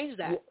 So let's change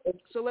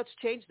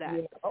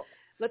that.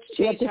 Let's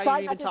change how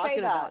you're even talking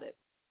about it.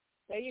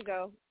 There you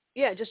go.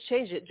 Yeah, just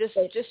change it. Just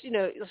so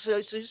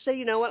just say,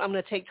 you know what, I'm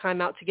going to take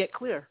time out to get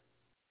clear.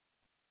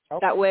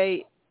 Okay. That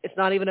way, it's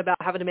not even about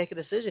having to make a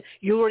decision.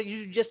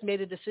 You just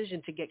made a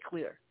decision to get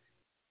clear.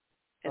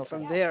 And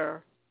from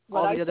there,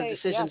 all the other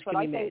decisions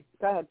can be made.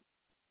 Go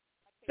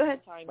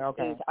ahead.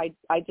 Okay.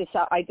 I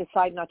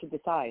decide not to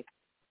decide.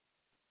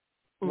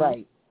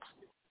 Right.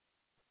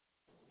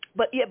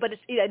 But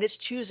it's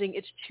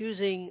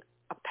choosing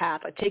a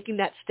path, like taking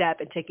that step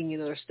and taking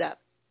another step.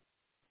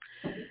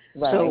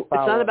 Right. So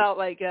it's not about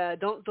like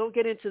don't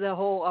get into the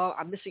whole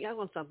I'm missing out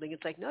on something.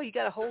 It's like, no, you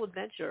got a whole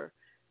adventure.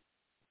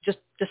 Just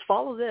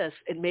follow this,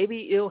 and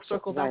maybe it'll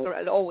circle back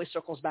around. It always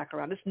circles back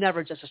around. It's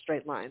never just a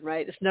straight line,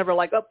 right? It's never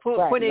like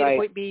point A to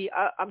point B.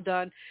 I'm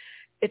done.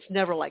 It's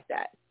never like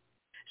that.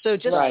 So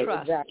just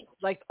trust. Exactly.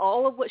 Like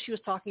all of what she was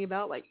talking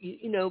about, like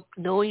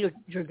knowing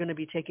you're going to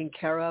be taken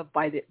care of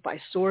by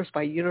source,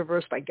 by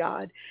universe, by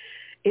God.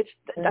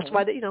 That's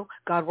why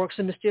God works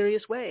in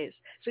mysterious ways.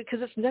 So because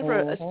it's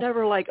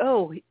never like,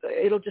 oh,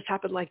 it'll just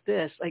happen like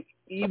this. Like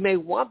you may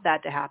want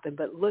that to happen,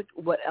 but look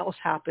what else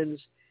happens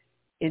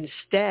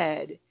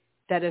instead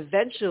that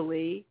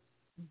eventually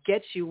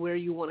gets you where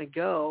you want to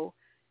go,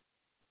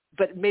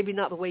 but maybe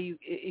not the way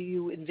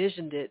you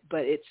envisioned it.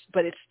 But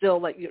it's still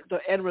like the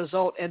end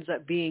result ends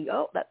up being,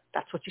 oh,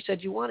 that's what you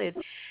said you wanted.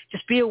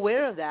 Just be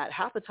aware of that.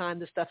 Half the time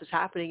this stuff is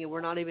happening and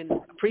we're not even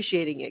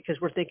appreciating it because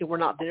we're thinking we're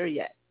not there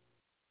yet.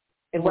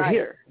 And we're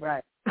here.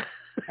 Right.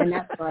 And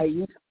that's where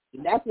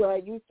I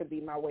used to be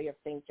my way of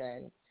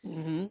thinking.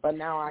 Mm-hmm. But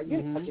now I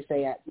use, like you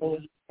say,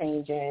 things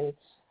changing.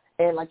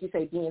 And like you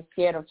say, being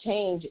scared of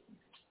change,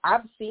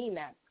 I've seen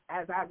that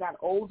as I got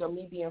older,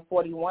 me being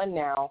 41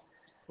 now,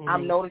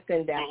 I'm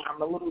noticing that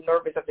I'm a little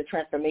nervous of the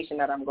transformation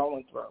that I'm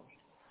going through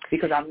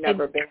because I've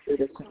never been through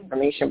this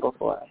transformation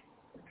before.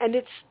 And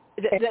that's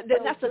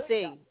the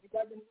thing. It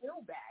doesn't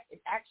feel bad.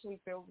 It actually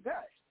feels good.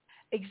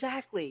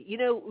 Exactly.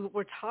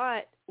 We're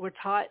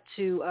taught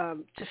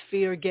to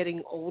fear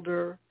getting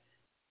older.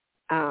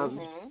 And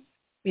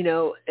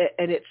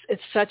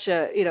it's such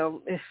a,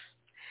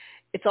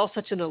 it's all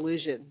such an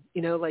illusion,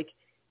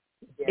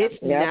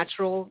 it's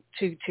natural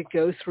to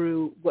go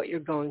through what you're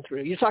going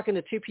through. You're talking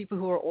to two people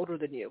who are older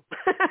than you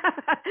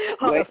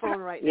on the phone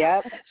right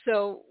now.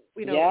 So,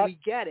 we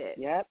get it.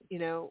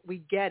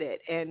 We get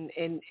it.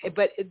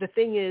 But the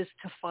thing is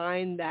to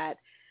find that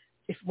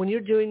when you're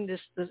doing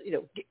this,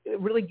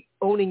 really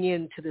owning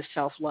into this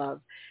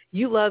self-love,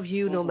 you love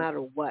you no matter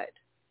what.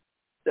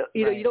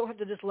 You don't have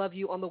to just love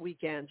you on the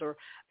weekends or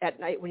at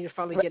night when you're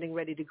finally getting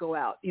ready to go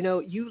out.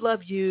 You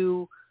love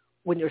you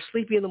when you're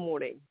sleepy in the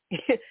morning.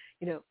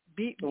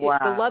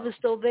 The love is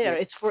still there.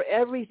 It's for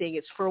everything.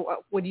 It's for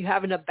when you're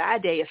having a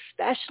bad day,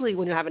 especially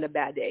when you're having a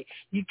bad day.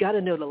 You got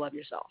to know to love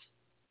yourself.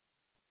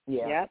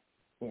 Yeah.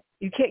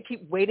 You can't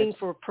keep waiting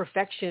for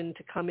perfection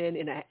to come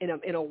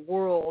in a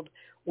world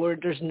where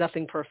there's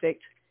nothing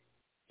perfect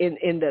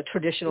in the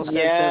traditional sense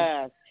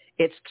of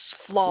it's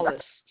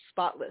flawless,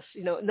 spotless.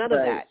 None of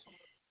that.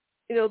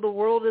 The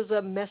world is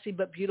a messy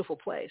but beautiful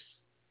place.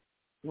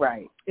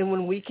 Right. And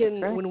when we can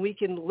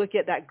look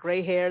at that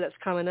gray hair that's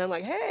coming in,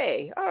 like,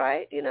 hey, all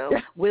right,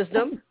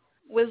 wisdom,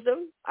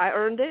 I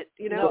earned it.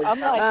 No, I'm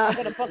like, I'm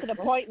gonna book an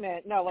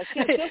appointment. No, like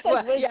she says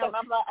wisdom. Yeah.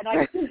 I'm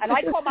like, and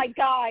I call my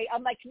guy.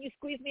 I'm like, can you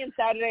squeeze me in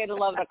Saturday at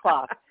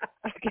 11:00?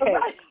 Okay.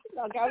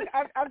 Look,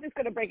 I'm just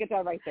gonna break it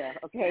down right there.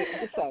 Okay,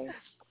 I'm just saying.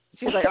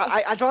 She's like,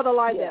 I draw the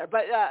line there,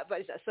 but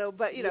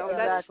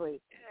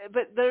exactly.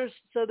 But there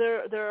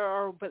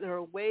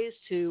are ways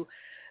to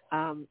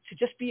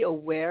just be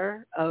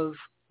aware of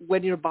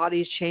when your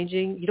body is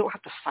changing, you don't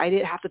have to fight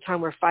it. Half the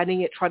time we're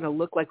fighting it, trying to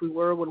look like we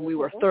were when we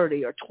were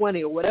 30 or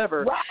 20 or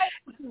whatever.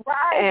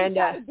 Right. And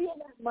you gotta be in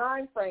that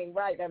mind frame,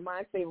 right? That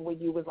mind frame when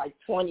you was like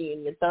 20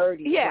 and you're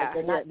 30. Yeah. Like,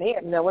 you're not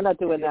there. No, we're not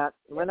doing that.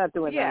 We're not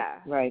doing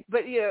that. Right.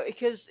 But,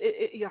 because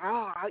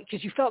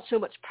because you felt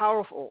so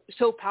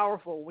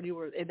powerful when you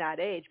were in that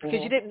age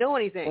because you didn't know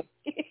anything.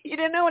 You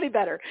didn't know any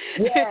better.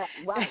 Yeah,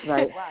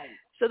 right.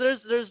 So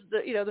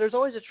there's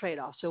always a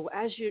trade-off. So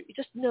as you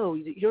just know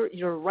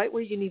you're right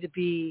where you need to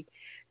be,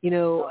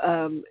 you're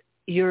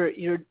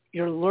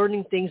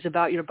learning things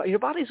about your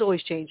body's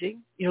always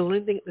changing. You're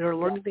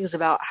learning things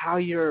about how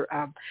you're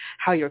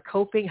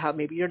coping, how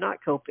maybe you're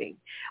not coping.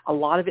 A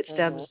lot of it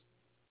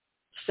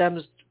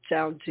stems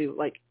down to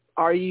like,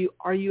 are you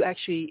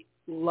actually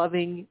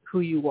loving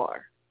who you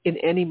are in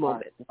any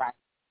moment? Right.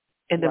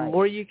 And the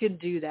more you can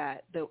do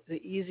that, the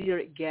easier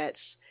it gets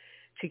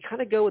to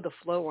kind of go with the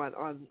flow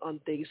on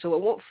things. So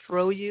it won't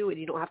throw you and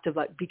you don't have to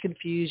like be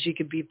confused. You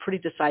can be pretty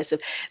decisive.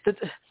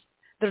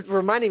 They're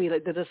reminding me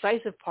like the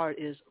decisive part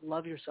is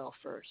love yourself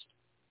first.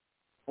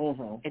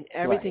 And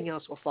everything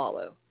else will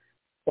follow.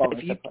 Well,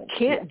 if you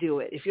can't do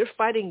it, if you're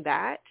fighting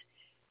that,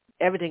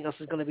 everything else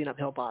is going to be an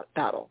uphill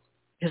battle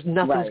because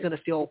nothing's going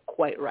to feel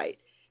quite right.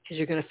 Because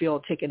you're going to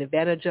feel taken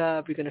advantage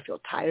of. You're going to feel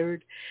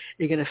tired.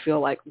 You're going to feel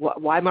like,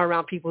 why am I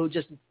around people who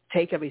just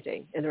take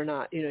everything and they're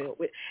not,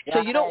 So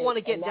you don't want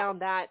to get down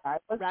that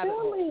rabbit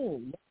hole.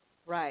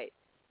 Right.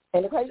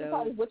 And the crazy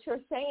part is what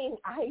you're saying,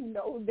 I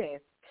know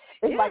this.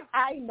 It's like,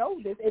 I know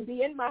this. It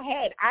be in my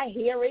head. I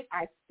hear it.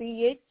 I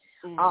see it.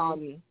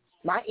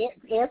 My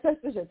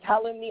ancestors are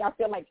telling me. I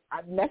feel like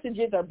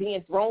messages are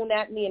being thrown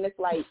at me, and it's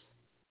like,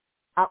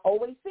 I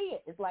always see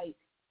it. It's like,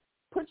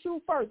 put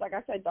you first. Like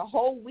I said, the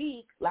whole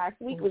week, last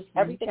week was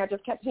everything I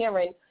just kept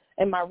hearing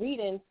in my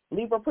reading.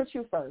 Libra, put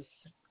you first.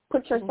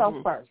 Put yourself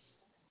first.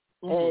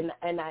 And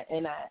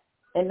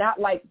not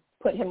like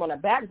put him on a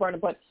back burner,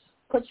 but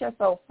put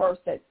yourself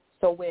first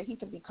so where he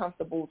can be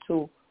comfortable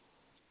to,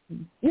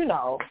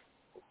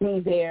 be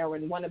there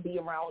and want to be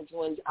around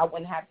you, and I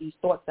wouldn't have these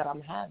thoughts that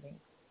I'm having.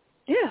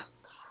 Yeah.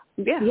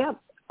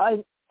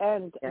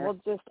 And we'll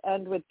just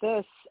end with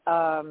this.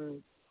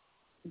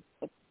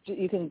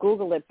 You can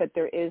Google it, but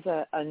there is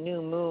a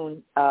new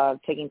moon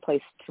taking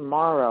place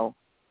tomorrow.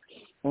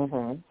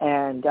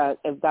 And that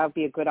would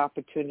be a good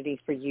opportunity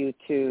for you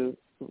to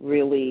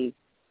really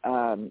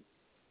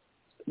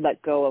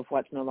let go of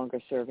what's no longer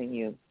serving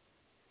you.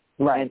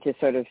 Right. And to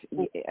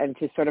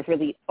sort of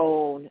really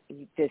own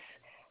this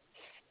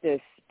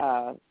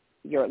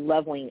you're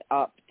leveling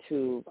up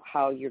to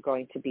how you're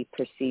going to be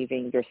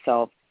perceiving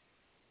yourself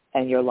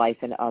and your life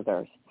and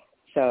others.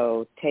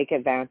 So take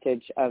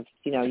advantage of,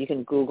 you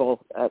can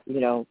Google,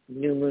 new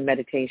moon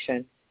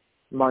meditation,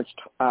 March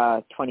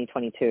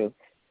 2022.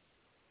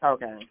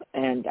 Okay.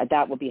 And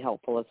that will be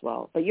helpful as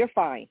well. But you're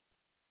fine.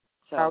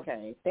 So.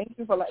 Okay. Thank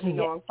you for letting me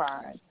know I'm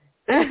fine.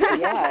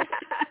 Yes.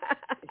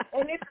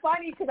 And it's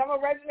funny because I'm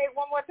going to resonate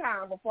one more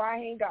time before I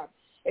hang up.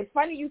 It's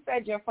funny you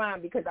said you're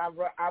fine because I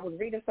was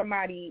reading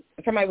somebody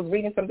was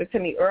reading something to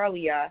me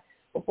earlier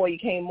before you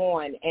came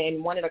on,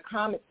 and one of the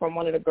comments from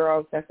one of the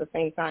girls that's the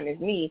same sign as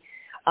me,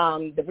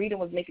 the reading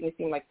was making it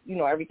seem like,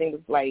 everything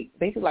was like,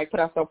 basically like put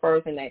ourselves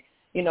first and that,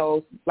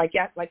 like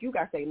you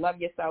guys say,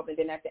 love yourself. And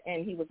then at the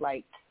end, he was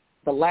like,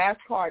 the last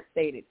card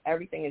stated,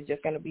 everything is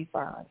just going to be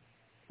fine.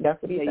 That's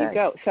what he said. There you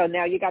go. So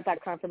now you got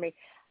that confirmation.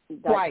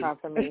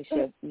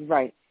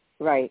 Right.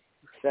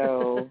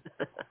 So,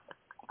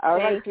 all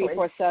right,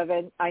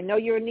 347. I know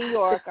you're in New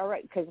York. All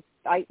right, because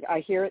I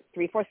hear it,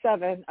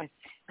 347. I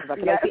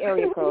recognize the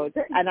area code,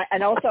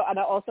 and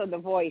also the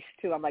voice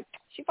too. I'm like,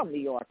 she's from New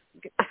York.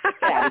 Get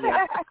out of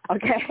here.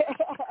 Okay.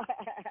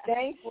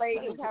 Thanks,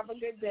 ladies. Have a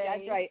good day.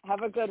 That's right.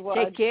 Have a good one.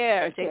 Take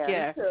care. Take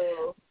care. You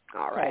too.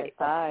 All right.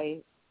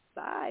 Bye.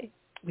 Bye.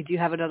 We do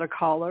have another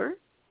caller,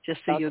 just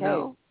so you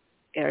know.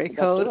 Area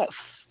code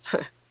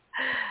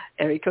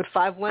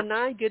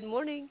 519. Good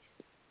morning.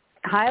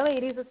 Hi,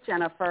 ladies. It's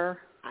Jennifer.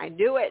 I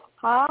knew it.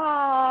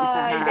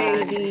 Hi,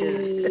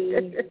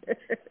 baby.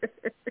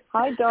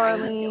 Hi,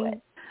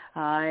 darling.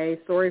 Hi.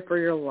 Sorry for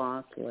your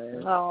loss,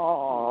 Liz.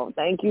 Oh,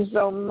 thank you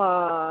so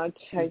much.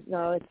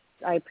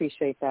 I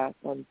appreciate that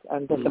and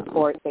the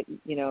support that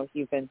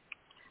you've been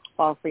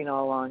offering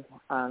all along.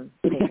 I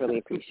really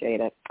appreciate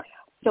it.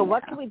 So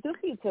what can we do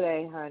for you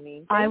today,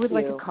 honey? I would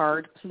like a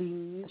card,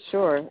 please.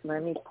 Sure.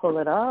 Let me pull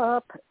it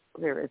up.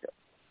 Where is it?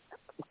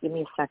 Give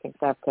me a second.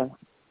 I have to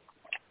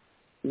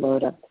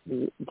load up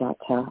the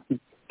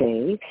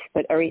database.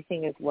 But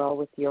everything is well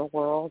with your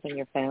world and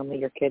your family,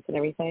 your kids and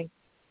everything?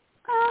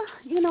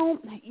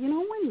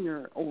 When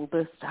you're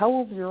oldest, how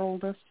old is your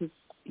oldest? Is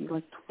he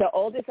like the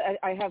oldest,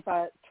 I have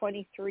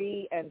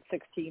 23 and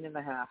 16 and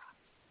a half.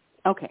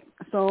 Okay.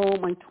 So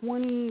my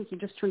he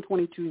just turned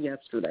 22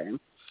 yesterday.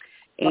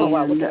 And,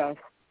 wow, look at us.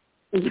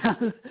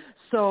 Yeah.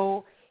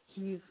 So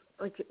he's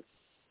like,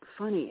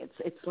 funny.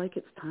 It's like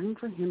it's time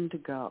for him to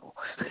go.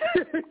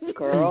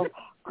 Girl.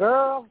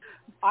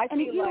 I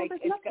feel like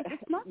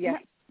it's not. Yeah,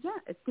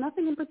 it's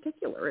nothing in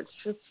particular. It's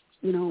just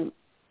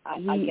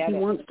he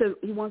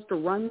wants to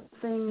run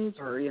things,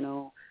 or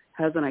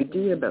has an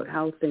idea about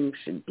how things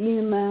should be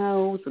in the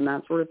house and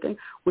that sort of thing,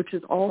 which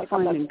is all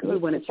fine and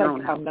good when it's your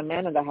own house. I'm the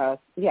man of the house.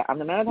 Yeah, I'm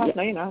the man of the house.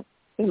 Yeah. No, you're not.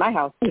 This is my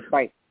house.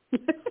 Right.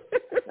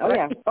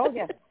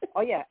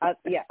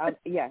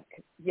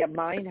 Yeah.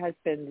 Mine has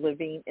been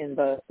living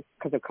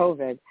because of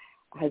COVID,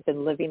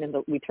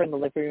 we turned the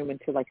living room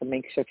into like a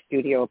makeshift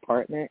studio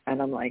apartment,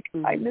 and I'm like,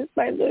 I miss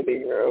my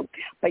living room.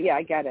 But yeah,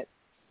 I get it.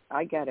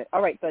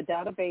 All right, the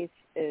database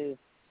is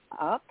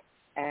up,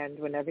 and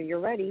whenever you're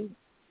ready,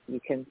 you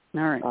can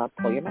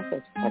pull your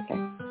message. Okay.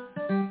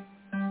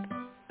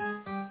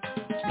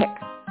 Pick.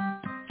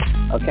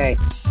 Okay.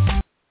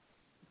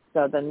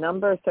 So the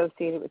number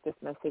associated with this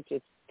message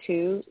is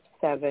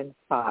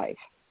 275.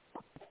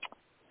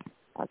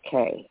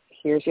 Okay,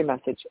 here's your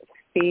message.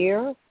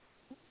 Fear,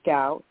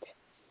 doubt,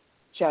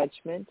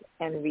 judgment,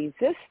 and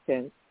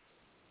resistance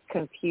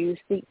confuse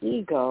the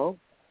ego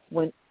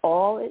when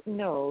all it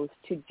knows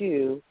to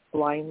do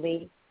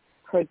blindly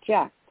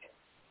project.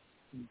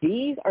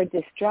 These are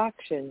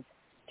distractions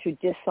to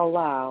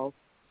disallow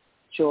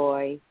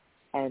joy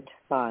and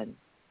fun.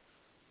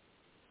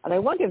 And I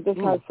wonder if this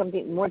has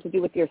something more to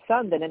do with your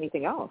son than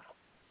anything else.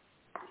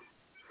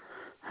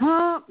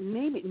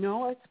 Maybe.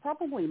 No, it's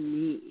probably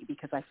me,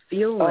 because I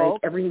feel like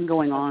everything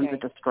going on is a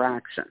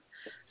distraction.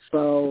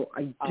 So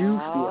I do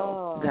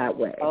feel that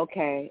way.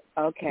 Okay.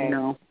 Okay.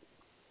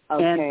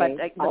 But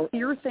the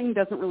fear thing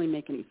doesn't really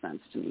make any sense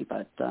to me,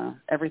 but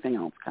everything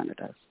else kind of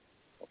does.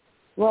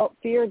 Well,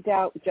 fear,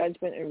 doubt,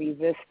 judgment, and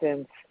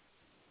resistance,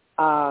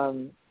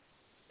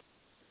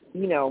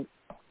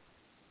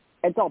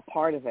 it's all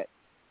part of it,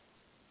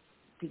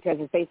 because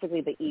it's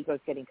basically the ego's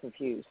getting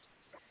confused.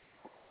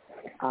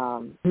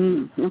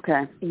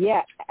 Okay.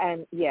 Yeah,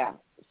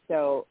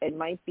 so it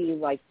might be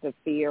like the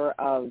fear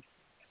of,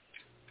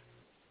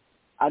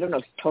 I don't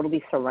know,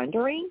 totally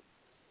surrendering?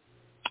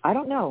 I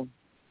don't know.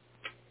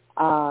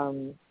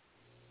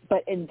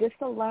 But in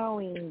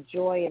disallowing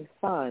joy and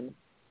fun,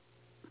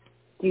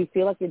 do you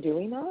feel like you're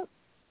doing that?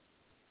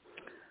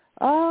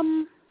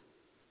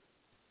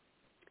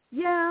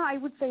 Yeah, I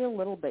would say a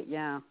little bit,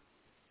 yeah.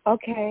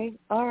 Okay,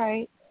 all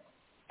right.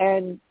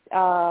 And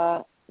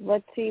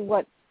let's see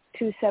what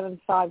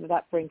 275 of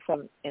that brings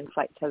some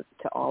insight to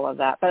all of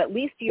that. But at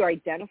least you're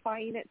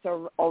identifying it,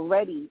 so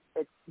already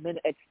it's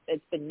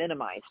been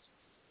minimized.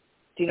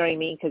 Do you know what I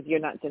mean? Because you're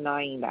not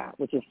denying that,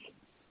 which is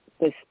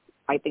this,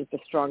 I think, the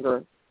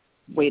stronger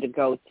way to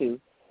go to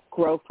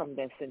grow from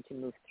this and to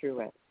move through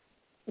it.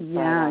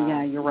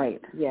 Yeah, you're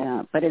right.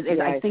 Yeah. But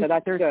I think so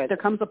there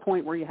comes a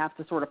point where you have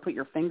to sort of put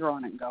your finger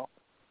on it and go,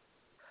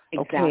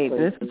 okay,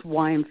 this is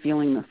why I'm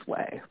feeling this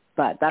way.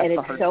 But that's the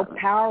hard part. And it's so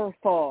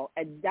powerful.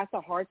 And that's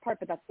the hard part,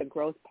 but that's the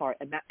growth part.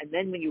 And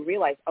then when you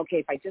realize, okay,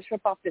 if I just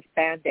rip off this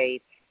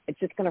Band-Aid, it's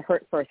just going to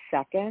hurt for a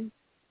second.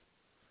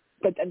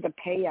 But then the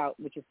payout,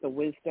 which is the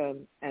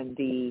wisdom and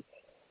the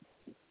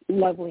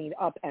leveling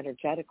up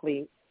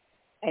energetically,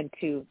 and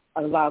to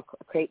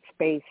create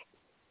space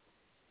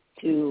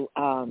to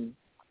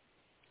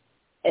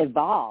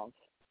evolve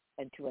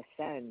and to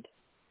ascend,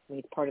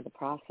 is part of the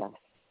process.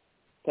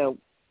 So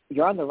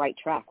you're on the right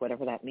track,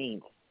 whatever that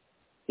means,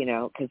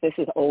 because this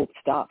is old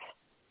stuff.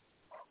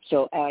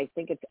 So I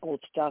think it's old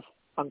stuff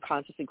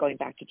unconsciously going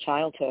back to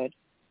childhood,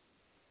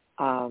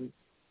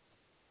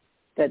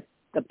 that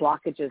the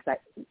blockages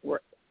that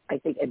were, I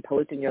think,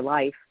 imposed in your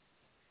life,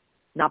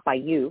 not by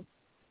you,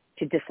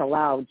 to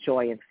disallow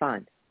joy and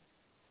fun.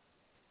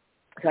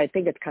 So I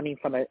think it's coming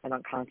from an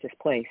unconscious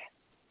place.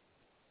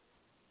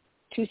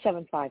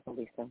 275,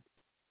 Alyssa.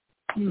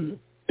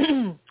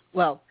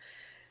 Well,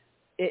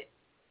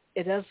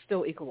 it does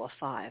still equal a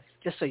 5,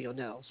 just so you'll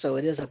know. So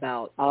it is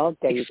about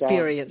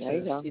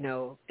experiences,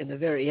 in the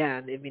very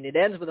end. I mean, it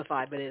ends with a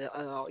 5, but it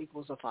all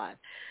equals a 5.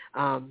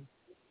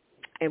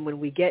 And when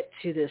we get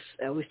to this,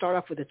 we start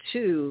off with a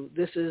 2.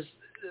 This is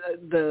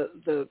the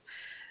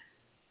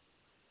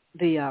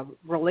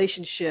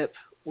relationship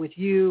with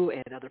you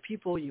and other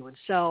people, you and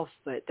self,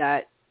 but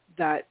that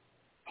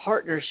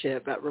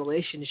partnership, that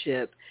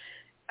relationship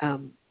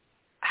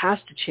has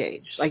to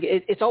change. Like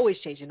it's always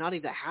changing. Not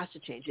even that has to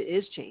change. It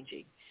is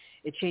changing.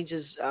 It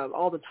changes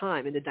all the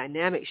time, and the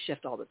dynamics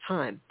shift all the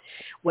time.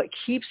 What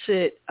keeps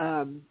it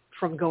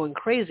from going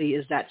crazy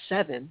is that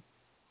 7,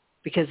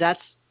 because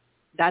that's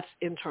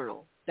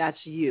internal. That's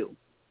you.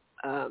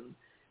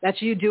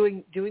 That's you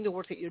doing the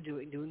work that you're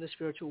doing the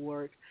spiritual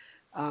work,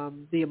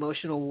 the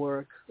emotional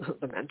work,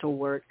 the mental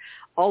work,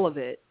 all of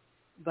it.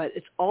 But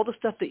it's all the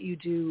stuff that you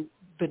do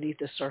beneath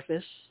the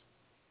surface.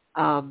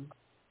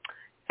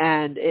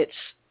 And it's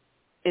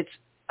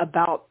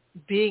about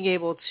being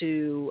able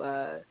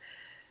to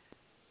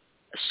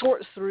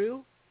sort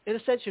through. In a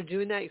sense, you're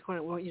doing that.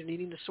 You're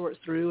needing to sort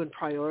through and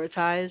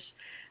prioritize.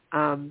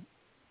 But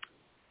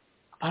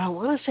I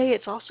want to say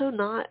it's also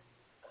not.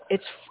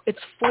 It's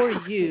for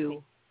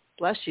you.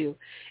 Bless you.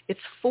 It's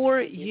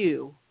for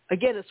you.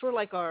 Again, it's sort of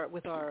like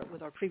with our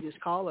previous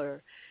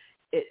caller.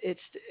 It's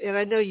and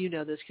I know you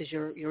know this because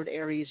you're an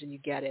Aries and you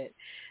get it.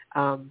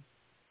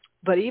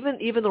 But even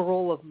the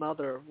role of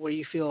mother, where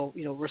you feel,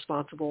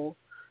 responsible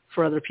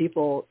for other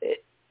people,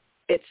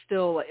 it's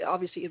still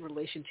obviously in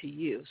relation to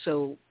you.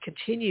 So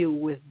continue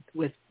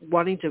with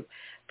wanting to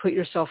put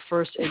yourself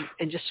first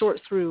and just sort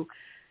through.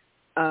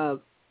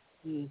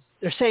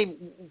 They're saying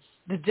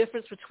the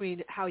difference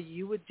between how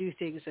you would do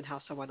things and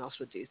how someone else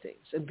would do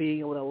things, and being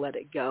able to let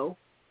it go,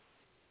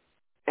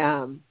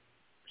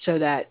 so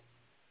that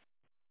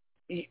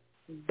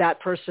that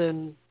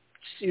person,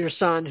 your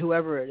son,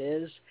 whoever it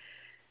is,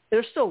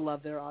 there's still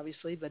love there,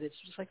 obviously, but it's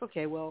just like,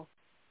 okay, well,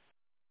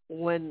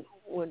 when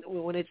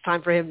it's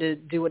time for him to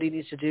do what he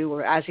needs to do,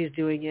 or as he's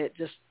doing it,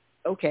 just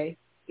okay,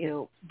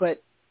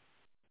 but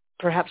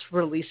perhaps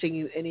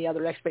releasing any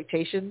other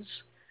expectations,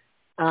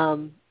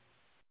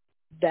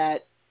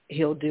 that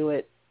he'll do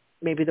it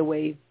maybe the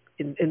way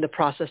in the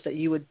process that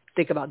you would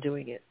think about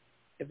doing it,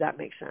 if that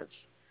makes sense.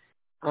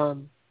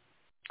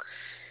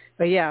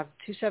 But yeah,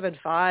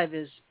 275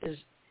 is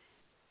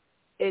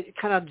it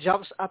kind of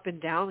jumps up and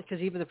down, because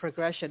even the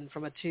progression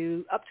from a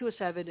 2 up to a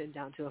 7 and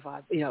down to a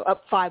 5,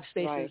 up 5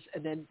 spaces, right,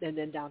 and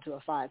then down to a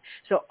 5.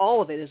 So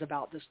all of it is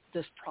about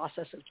this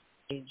process of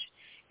change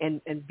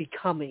and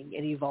becoming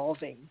and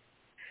evolving,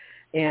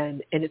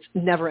 and it's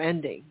never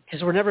ending,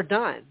 because we're never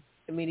done.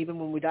 I mean, even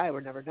when we die, we're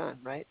never done,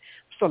 right?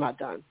 We're still not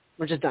done.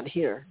 We're just done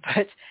here.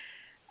 But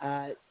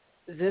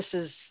this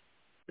is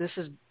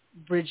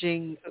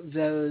bridging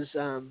those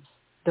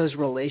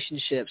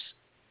relationships,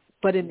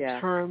 but in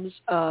terms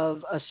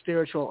of a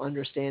spiritual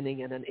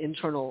understanding and an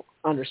internal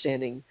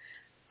understanding,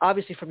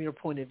 obviously from your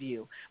point of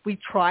view. We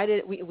tried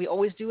it. We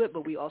always do it,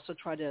 but we also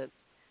try to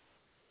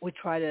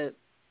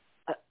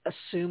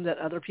assume that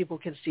other people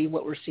can see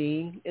what we're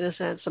seeing, in a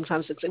sense.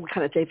 Sometimes we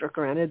kind of take for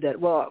granted that,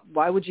 well,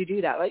 why would you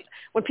do that? Like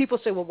when people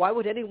say, well, why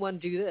would anyone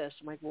do this?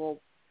 I'm like, well,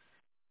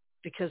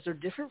 because they're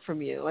different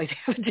from you. Like they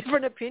have a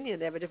different opinion.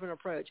 They have a different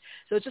approach.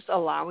 So it's just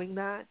allowing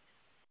that.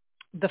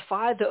 The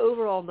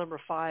overall number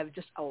 5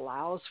 just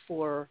allows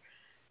for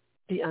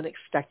the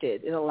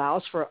unexpected. It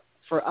allows for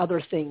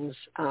other things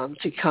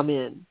to come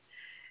in.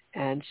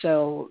 And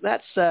so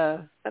that's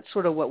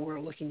sort of what we're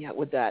looking at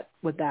with that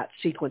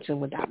sequence and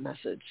with that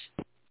message.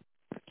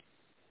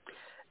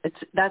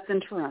 That's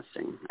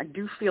interesting. I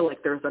do feel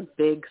like there's a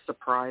big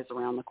surprise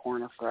around the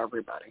corner for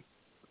everybody.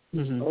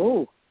 Mm-hmm.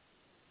 Oh,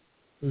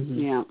 mm-hmm.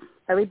 Yeah.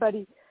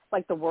 Everybody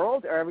like the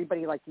world, or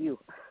everybody like you?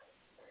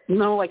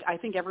 No, like I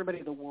think everybody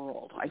in the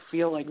world. I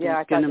feel like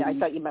I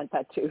thought you meant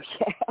that too.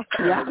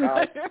 Yeah.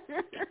 Yeah.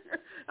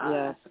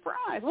 Yeah.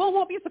 Surprise. Well, it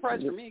won't be a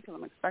surprise for me because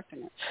I'm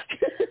expecting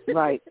it.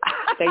 Right.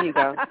 There you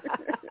go.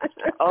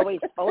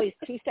 Always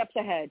 2 steps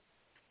ahead.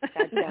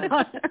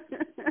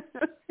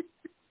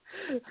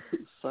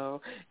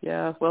 So,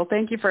 yeah. Well,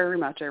 thank you very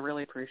much. I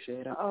really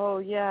appreciate it. Oh,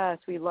 yes.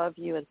 We love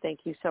you, and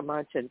thank you so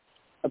much, and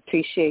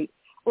appreciate.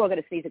 Oh, I'm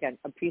going to sneeze again.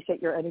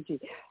 Appreciate your energy.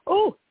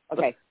 Oh,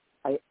 okay.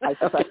 I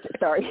suppressed it.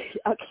 Sorry.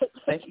 Okay.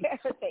 Thank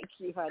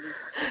you, honey.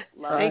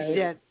 Love Thanks,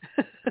 Jen.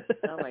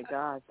 Oh my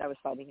God, that was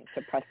funny.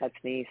 Suppress that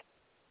sneeze.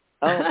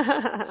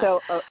 Oh,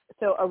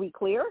 so are we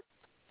clear?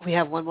 We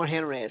have one more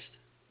hand raised.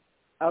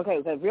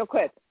 Okay, real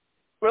quick.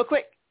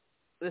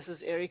 This is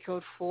area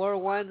code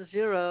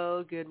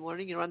 410. Good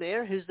morning. You're on the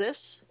air. Who's this?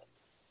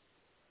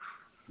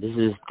 This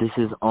is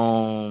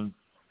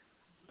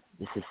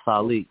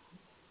Salik.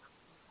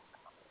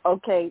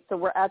 Okay, so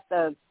we're at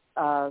the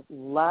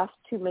last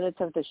 2 minutes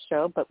of the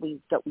show, but we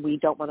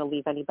don't want to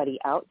leave anybody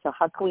out. So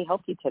how can we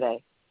help you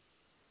today?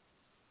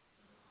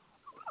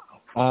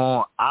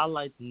 I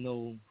like to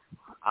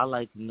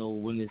know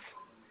when it's.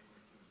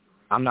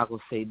 I'm not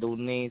gonna say no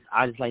names.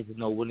 I just like to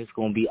know when it's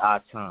gonna be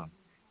our time.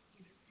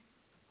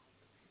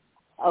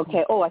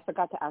 Okay. Oh, I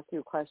forgot to ask you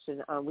a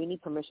question. We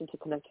need permission to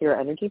connect to your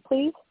energy,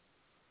 please.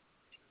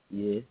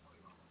 Yeah.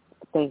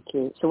 Thank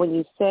you. So when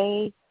you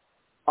say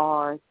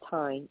our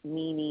time,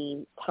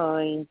 meaning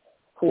time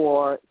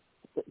for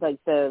like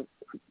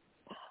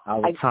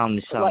our time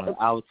to shine,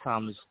 our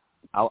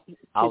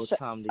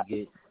time to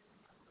get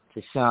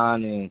to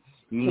shine, and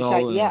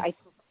Yeah,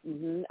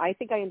 I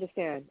think I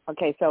understand.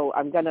 Okay, so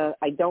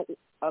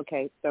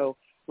so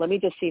let me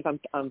just see if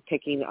I'm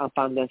picking up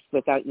on this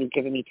without you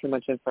giving me too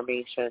much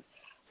information.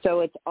 So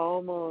it's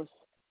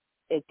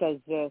as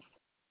if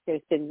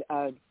there's been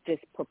a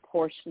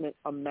disproportionate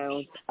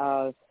amount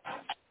of,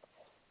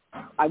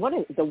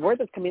 the word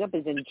that's coming up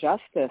is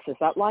injustice. Is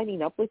that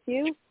lining up with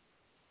you?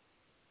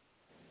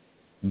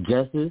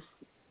 Justice?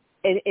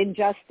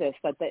 Injustice,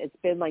 that it's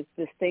been like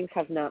things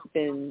have not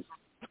been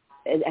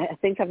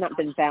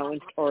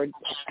balanced or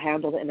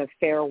handled in a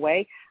fair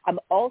way. I'm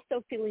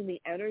also feeling the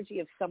energy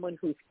of someone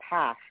who's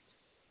passed,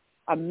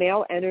 a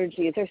male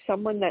energy. Is there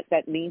someone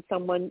that means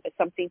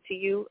something to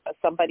you,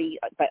 somebody,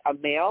 a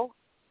male,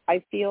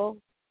 I feel,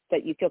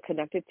 that you feel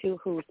connected to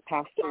who's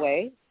passed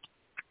away?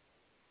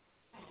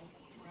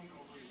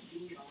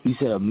 You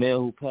said a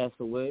male who passed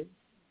away?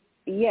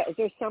 Yeah, is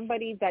there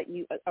somebody that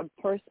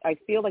I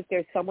feel like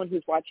there's someone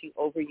who's watching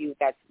over you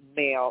that's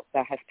male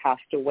that has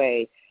passed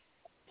away.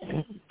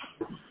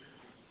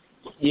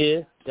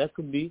 Yeah, that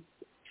could be.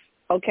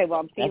 Okay, well,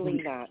 I'm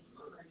feeling that.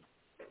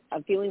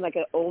 I'm feeling like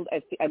an old,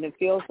 and it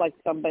feels like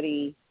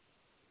somebody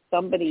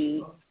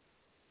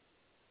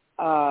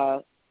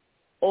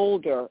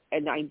older,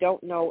 and I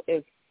don't know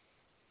if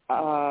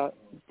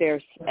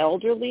they're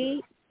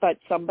elderly, but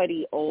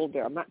somebody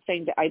older. I'm not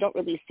saying that I don't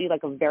really see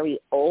like a very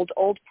old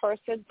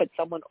person, but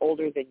someone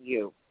older than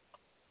you.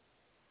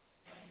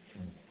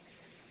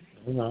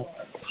 No.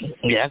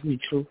 Yeah, that can be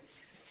true.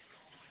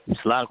 There's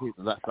a lot of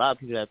people that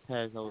passed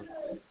that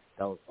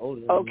was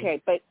older than me.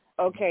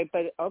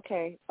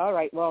 Okay. All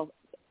right. Well,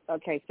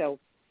 okay. So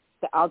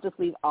I'll just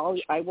leave.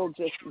 I will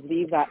just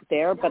leave that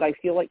there. But I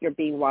feel like you're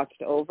being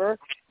watched over.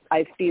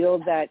 I feel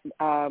that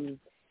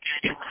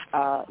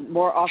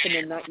more often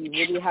than not, you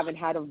really haven't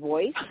had a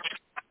voice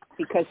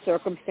because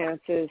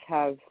circumstances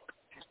have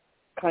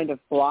kind of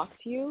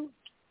blocked you.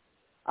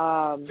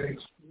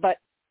 But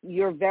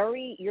you're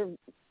very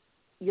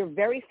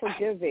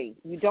forgiving.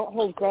 You don't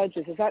hold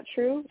grudges. Is that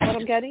true? What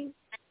I'm getting?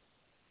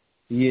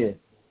 Yeah.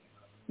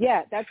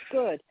 Yeah, that's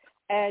good.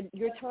 And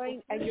your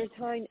time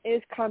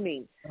is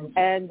coming.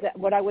 And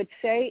what I would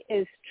say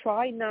is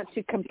try not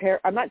to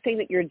compare. I'm not saying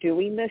that you're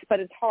doing this, but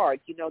it's hard.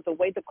 You know, the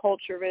way the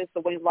culture is,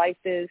 the way life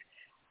is,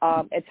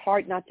 it's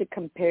hard not to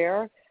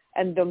compare.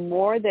 And the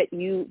more that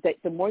you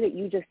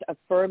just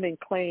affirm and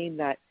claim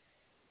that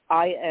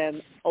I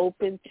am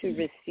open to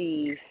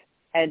receive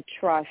and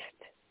trust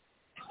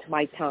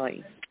my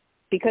time,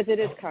 because it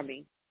is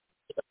coming.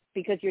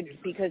 Because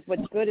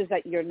what's good is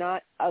that you're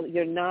not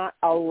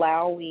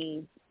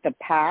allowing the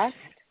past.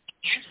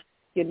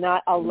 You're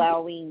not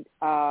allowing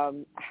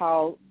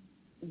how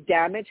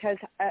damage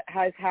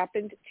has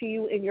happened to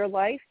you in your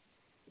life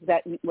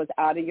that was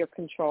out of your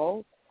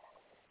control.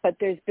 But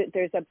there is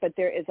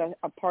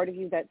a part of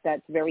you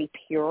that's very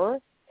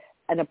pure,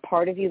 and a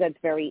part of you that's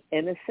very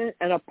innocent,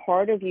 and a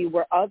part of you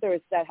where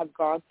others that have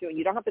gone through.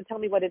 You don't have to tell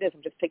me what it is.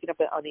 I'm just picking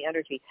up on the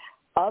energy.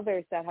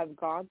 Others that have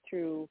gone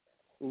through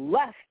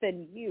less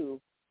than you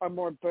are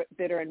more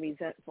bitter and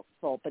resentful.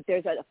 But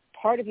there's a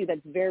part of you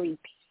that's very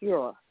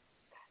pure,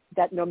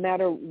 that no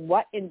matter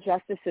what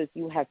injustices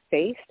you have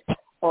faced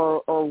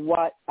or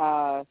what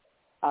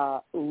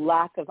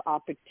lack of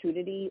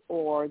opportunity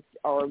or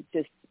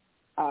just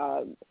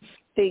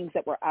things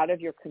that were out of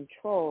your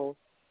control,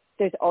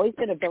 there's always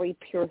been a very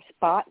pure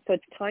spot. So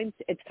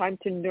it's time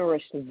to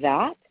nourish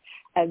that.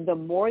 And the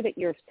more that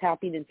you're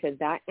tapping into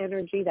that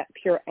energy, that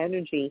pure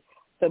energy,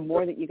 the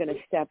more that you're going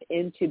to step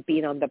into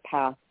being on the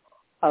path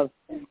of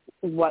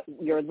what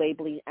you're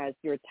labeling as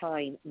your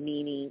time,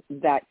 meaning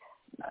that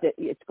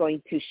it's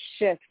going to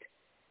shift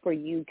for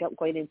you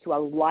going into a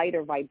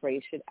lighter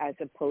vibration as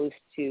opposed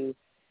to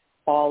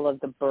all of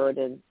the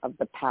burden of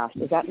the past.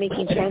 Is that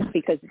making sense?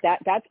 Because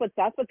that's what's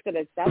going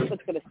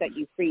to set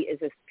you free, is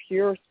this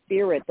pure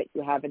spirit that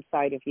you have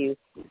inside of you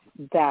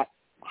that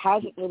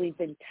hasn't really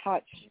been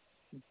touched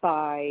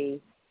by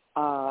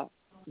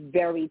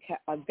very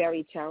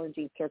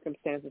challenging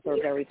circumstances or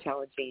very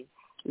challenging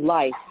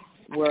life,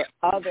 where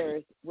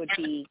others would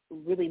be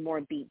really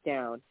more beat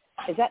down.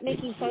 Is that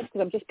making sense?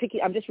 Because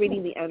I'm just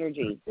reading the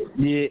energy.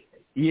 Yeah,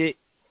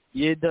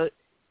 it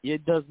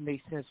does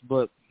make sense.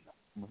 But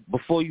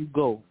before you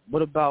go,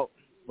 what about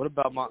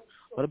my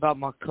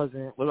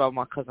cousin? What about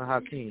my cousin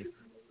Hakeem?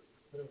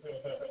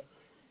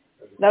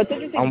 No, it's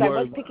interesting. I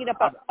was picking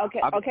up on.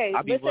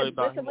 I be worried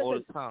about him all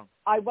the time.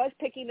 I was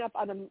picking up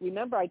on a.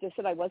 Remember, I just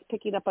said I was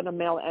picking up on a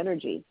male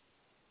energy,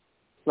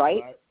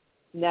 right?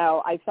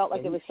 No, I felt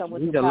like it was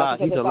someone who passed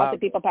because there's lots of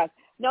people passed.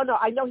 No,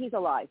 I know he's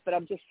alive, but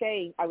I'm just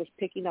saying I was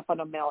picking up on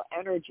a male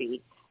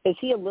energy. Is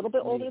he a little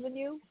bit older than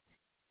you?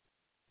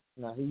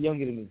 No, he's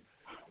younger than me.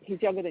 He's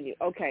younger than you.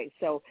 Okay,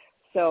 so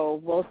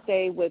we'll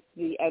stay with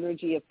the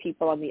energy of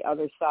people on the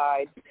other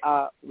side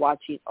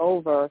watching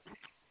over.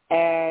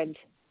 And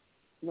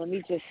let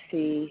me just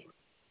see.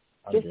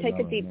 Just take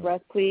a deep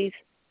breath, please.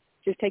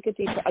 Just take a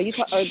deep breath.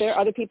 Are there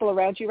other people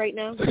around you right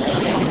now? Be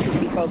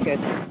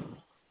focused.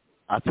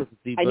 I took a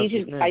deep breath.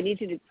 I need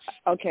you to.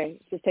 Okay,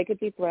 just take a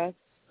deep breath.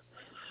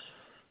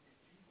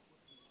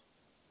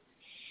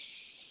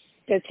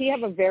 Does he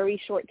have a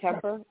very short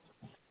temper?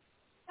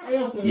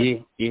 Yeah,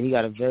 he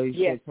got a very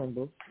short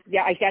temper.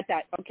 Yeah, I get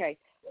that. Okay.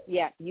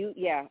 Yeah,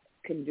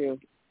 can do.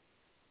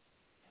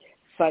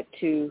 But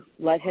to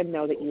let him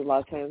know that you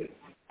love him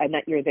and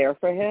that you're there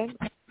for him,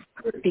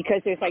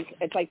 because it's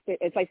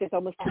like there's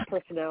almost two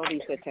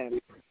personalities with him.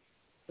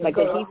 Like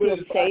when he feels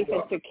safe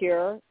and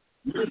secure,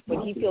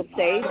 when he feels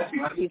safe,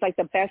 he's like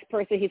the best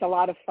person. He's a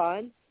lot of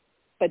fun.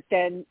 But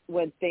then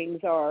when things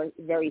are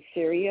very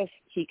serious,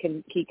 he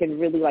can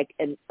really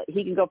and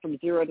he can go from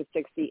 0 to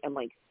 60 in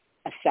like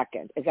a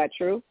second. Is that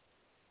true?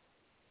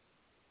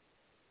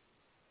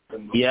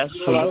 Yes.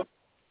 Hello?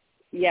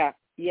 Yeah.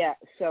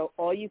 So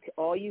all you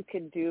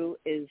can do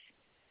is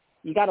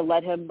you got to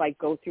let him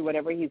go through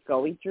whatever he's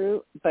going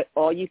through, but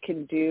all you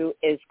can do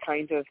is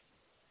kind of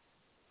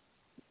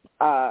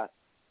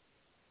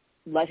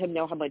let him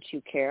know how much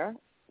you care,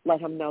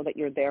 let him know that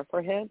you're there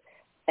for him,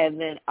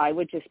 and then I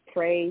would just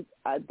pray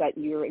that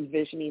you're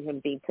envisioning him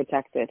being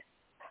protected.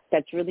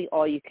 That's really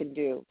all you can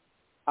do,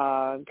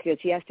 because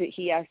he has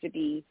to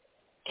be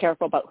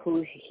careful about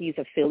who he's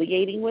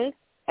affiliating with.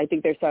 I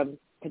think there's some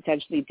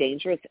potentially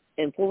dangerous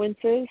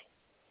influences,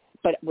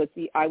 but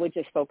I would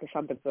just focus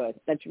on the good.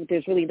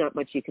 There's really not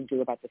much you can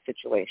do about the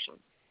situation.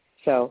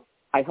 So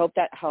I hope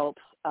that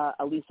helps.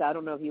 Alyssa, I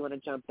don't know if you want to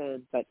jump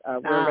in, but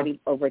we're already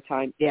over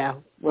time. Yeah,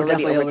 we're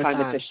already over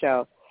time at the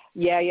show.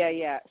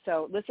 Yeah.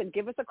 So listen,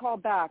 give us a call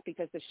back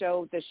because the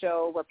show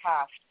we're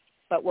past,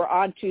 but we're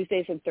on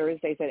Tuesdays and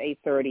Thursdays at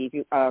 8:30.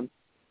 If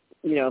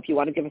if you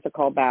want to give us a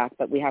call back,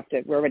 but we're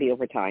already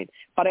over time.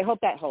 But I hope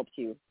that helped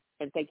you,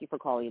 and thank you for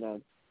calling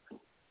in.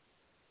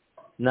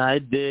 No,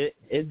 it did.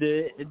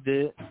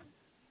 Okay,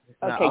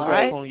 I'll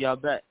great. phone y'all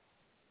back.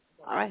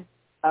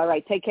 All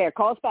right. Take care.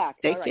 Call us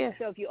back. Take care.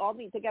 So if you all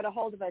need to get a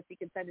hold of us, you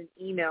can send an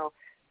email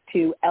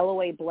to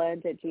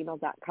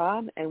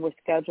loablend@gmail.com, and we're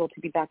scheduled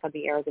to be back on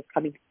the air this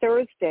coming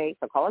Thursday.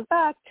 So call us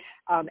back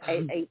at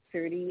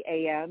 8:30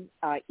 a.m.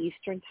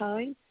 Eastern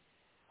Time.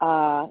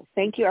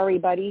 Thank you,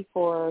 everybody,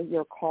 for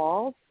your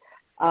calls.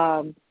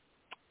 And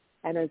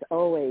as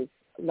always,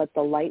 let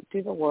the light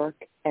do the work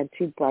and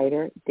to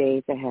brighter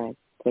days ahead.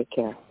 Take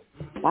care.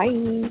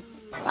 Bye.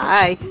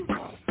 Bye.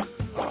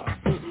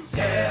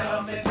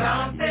 Tell me now.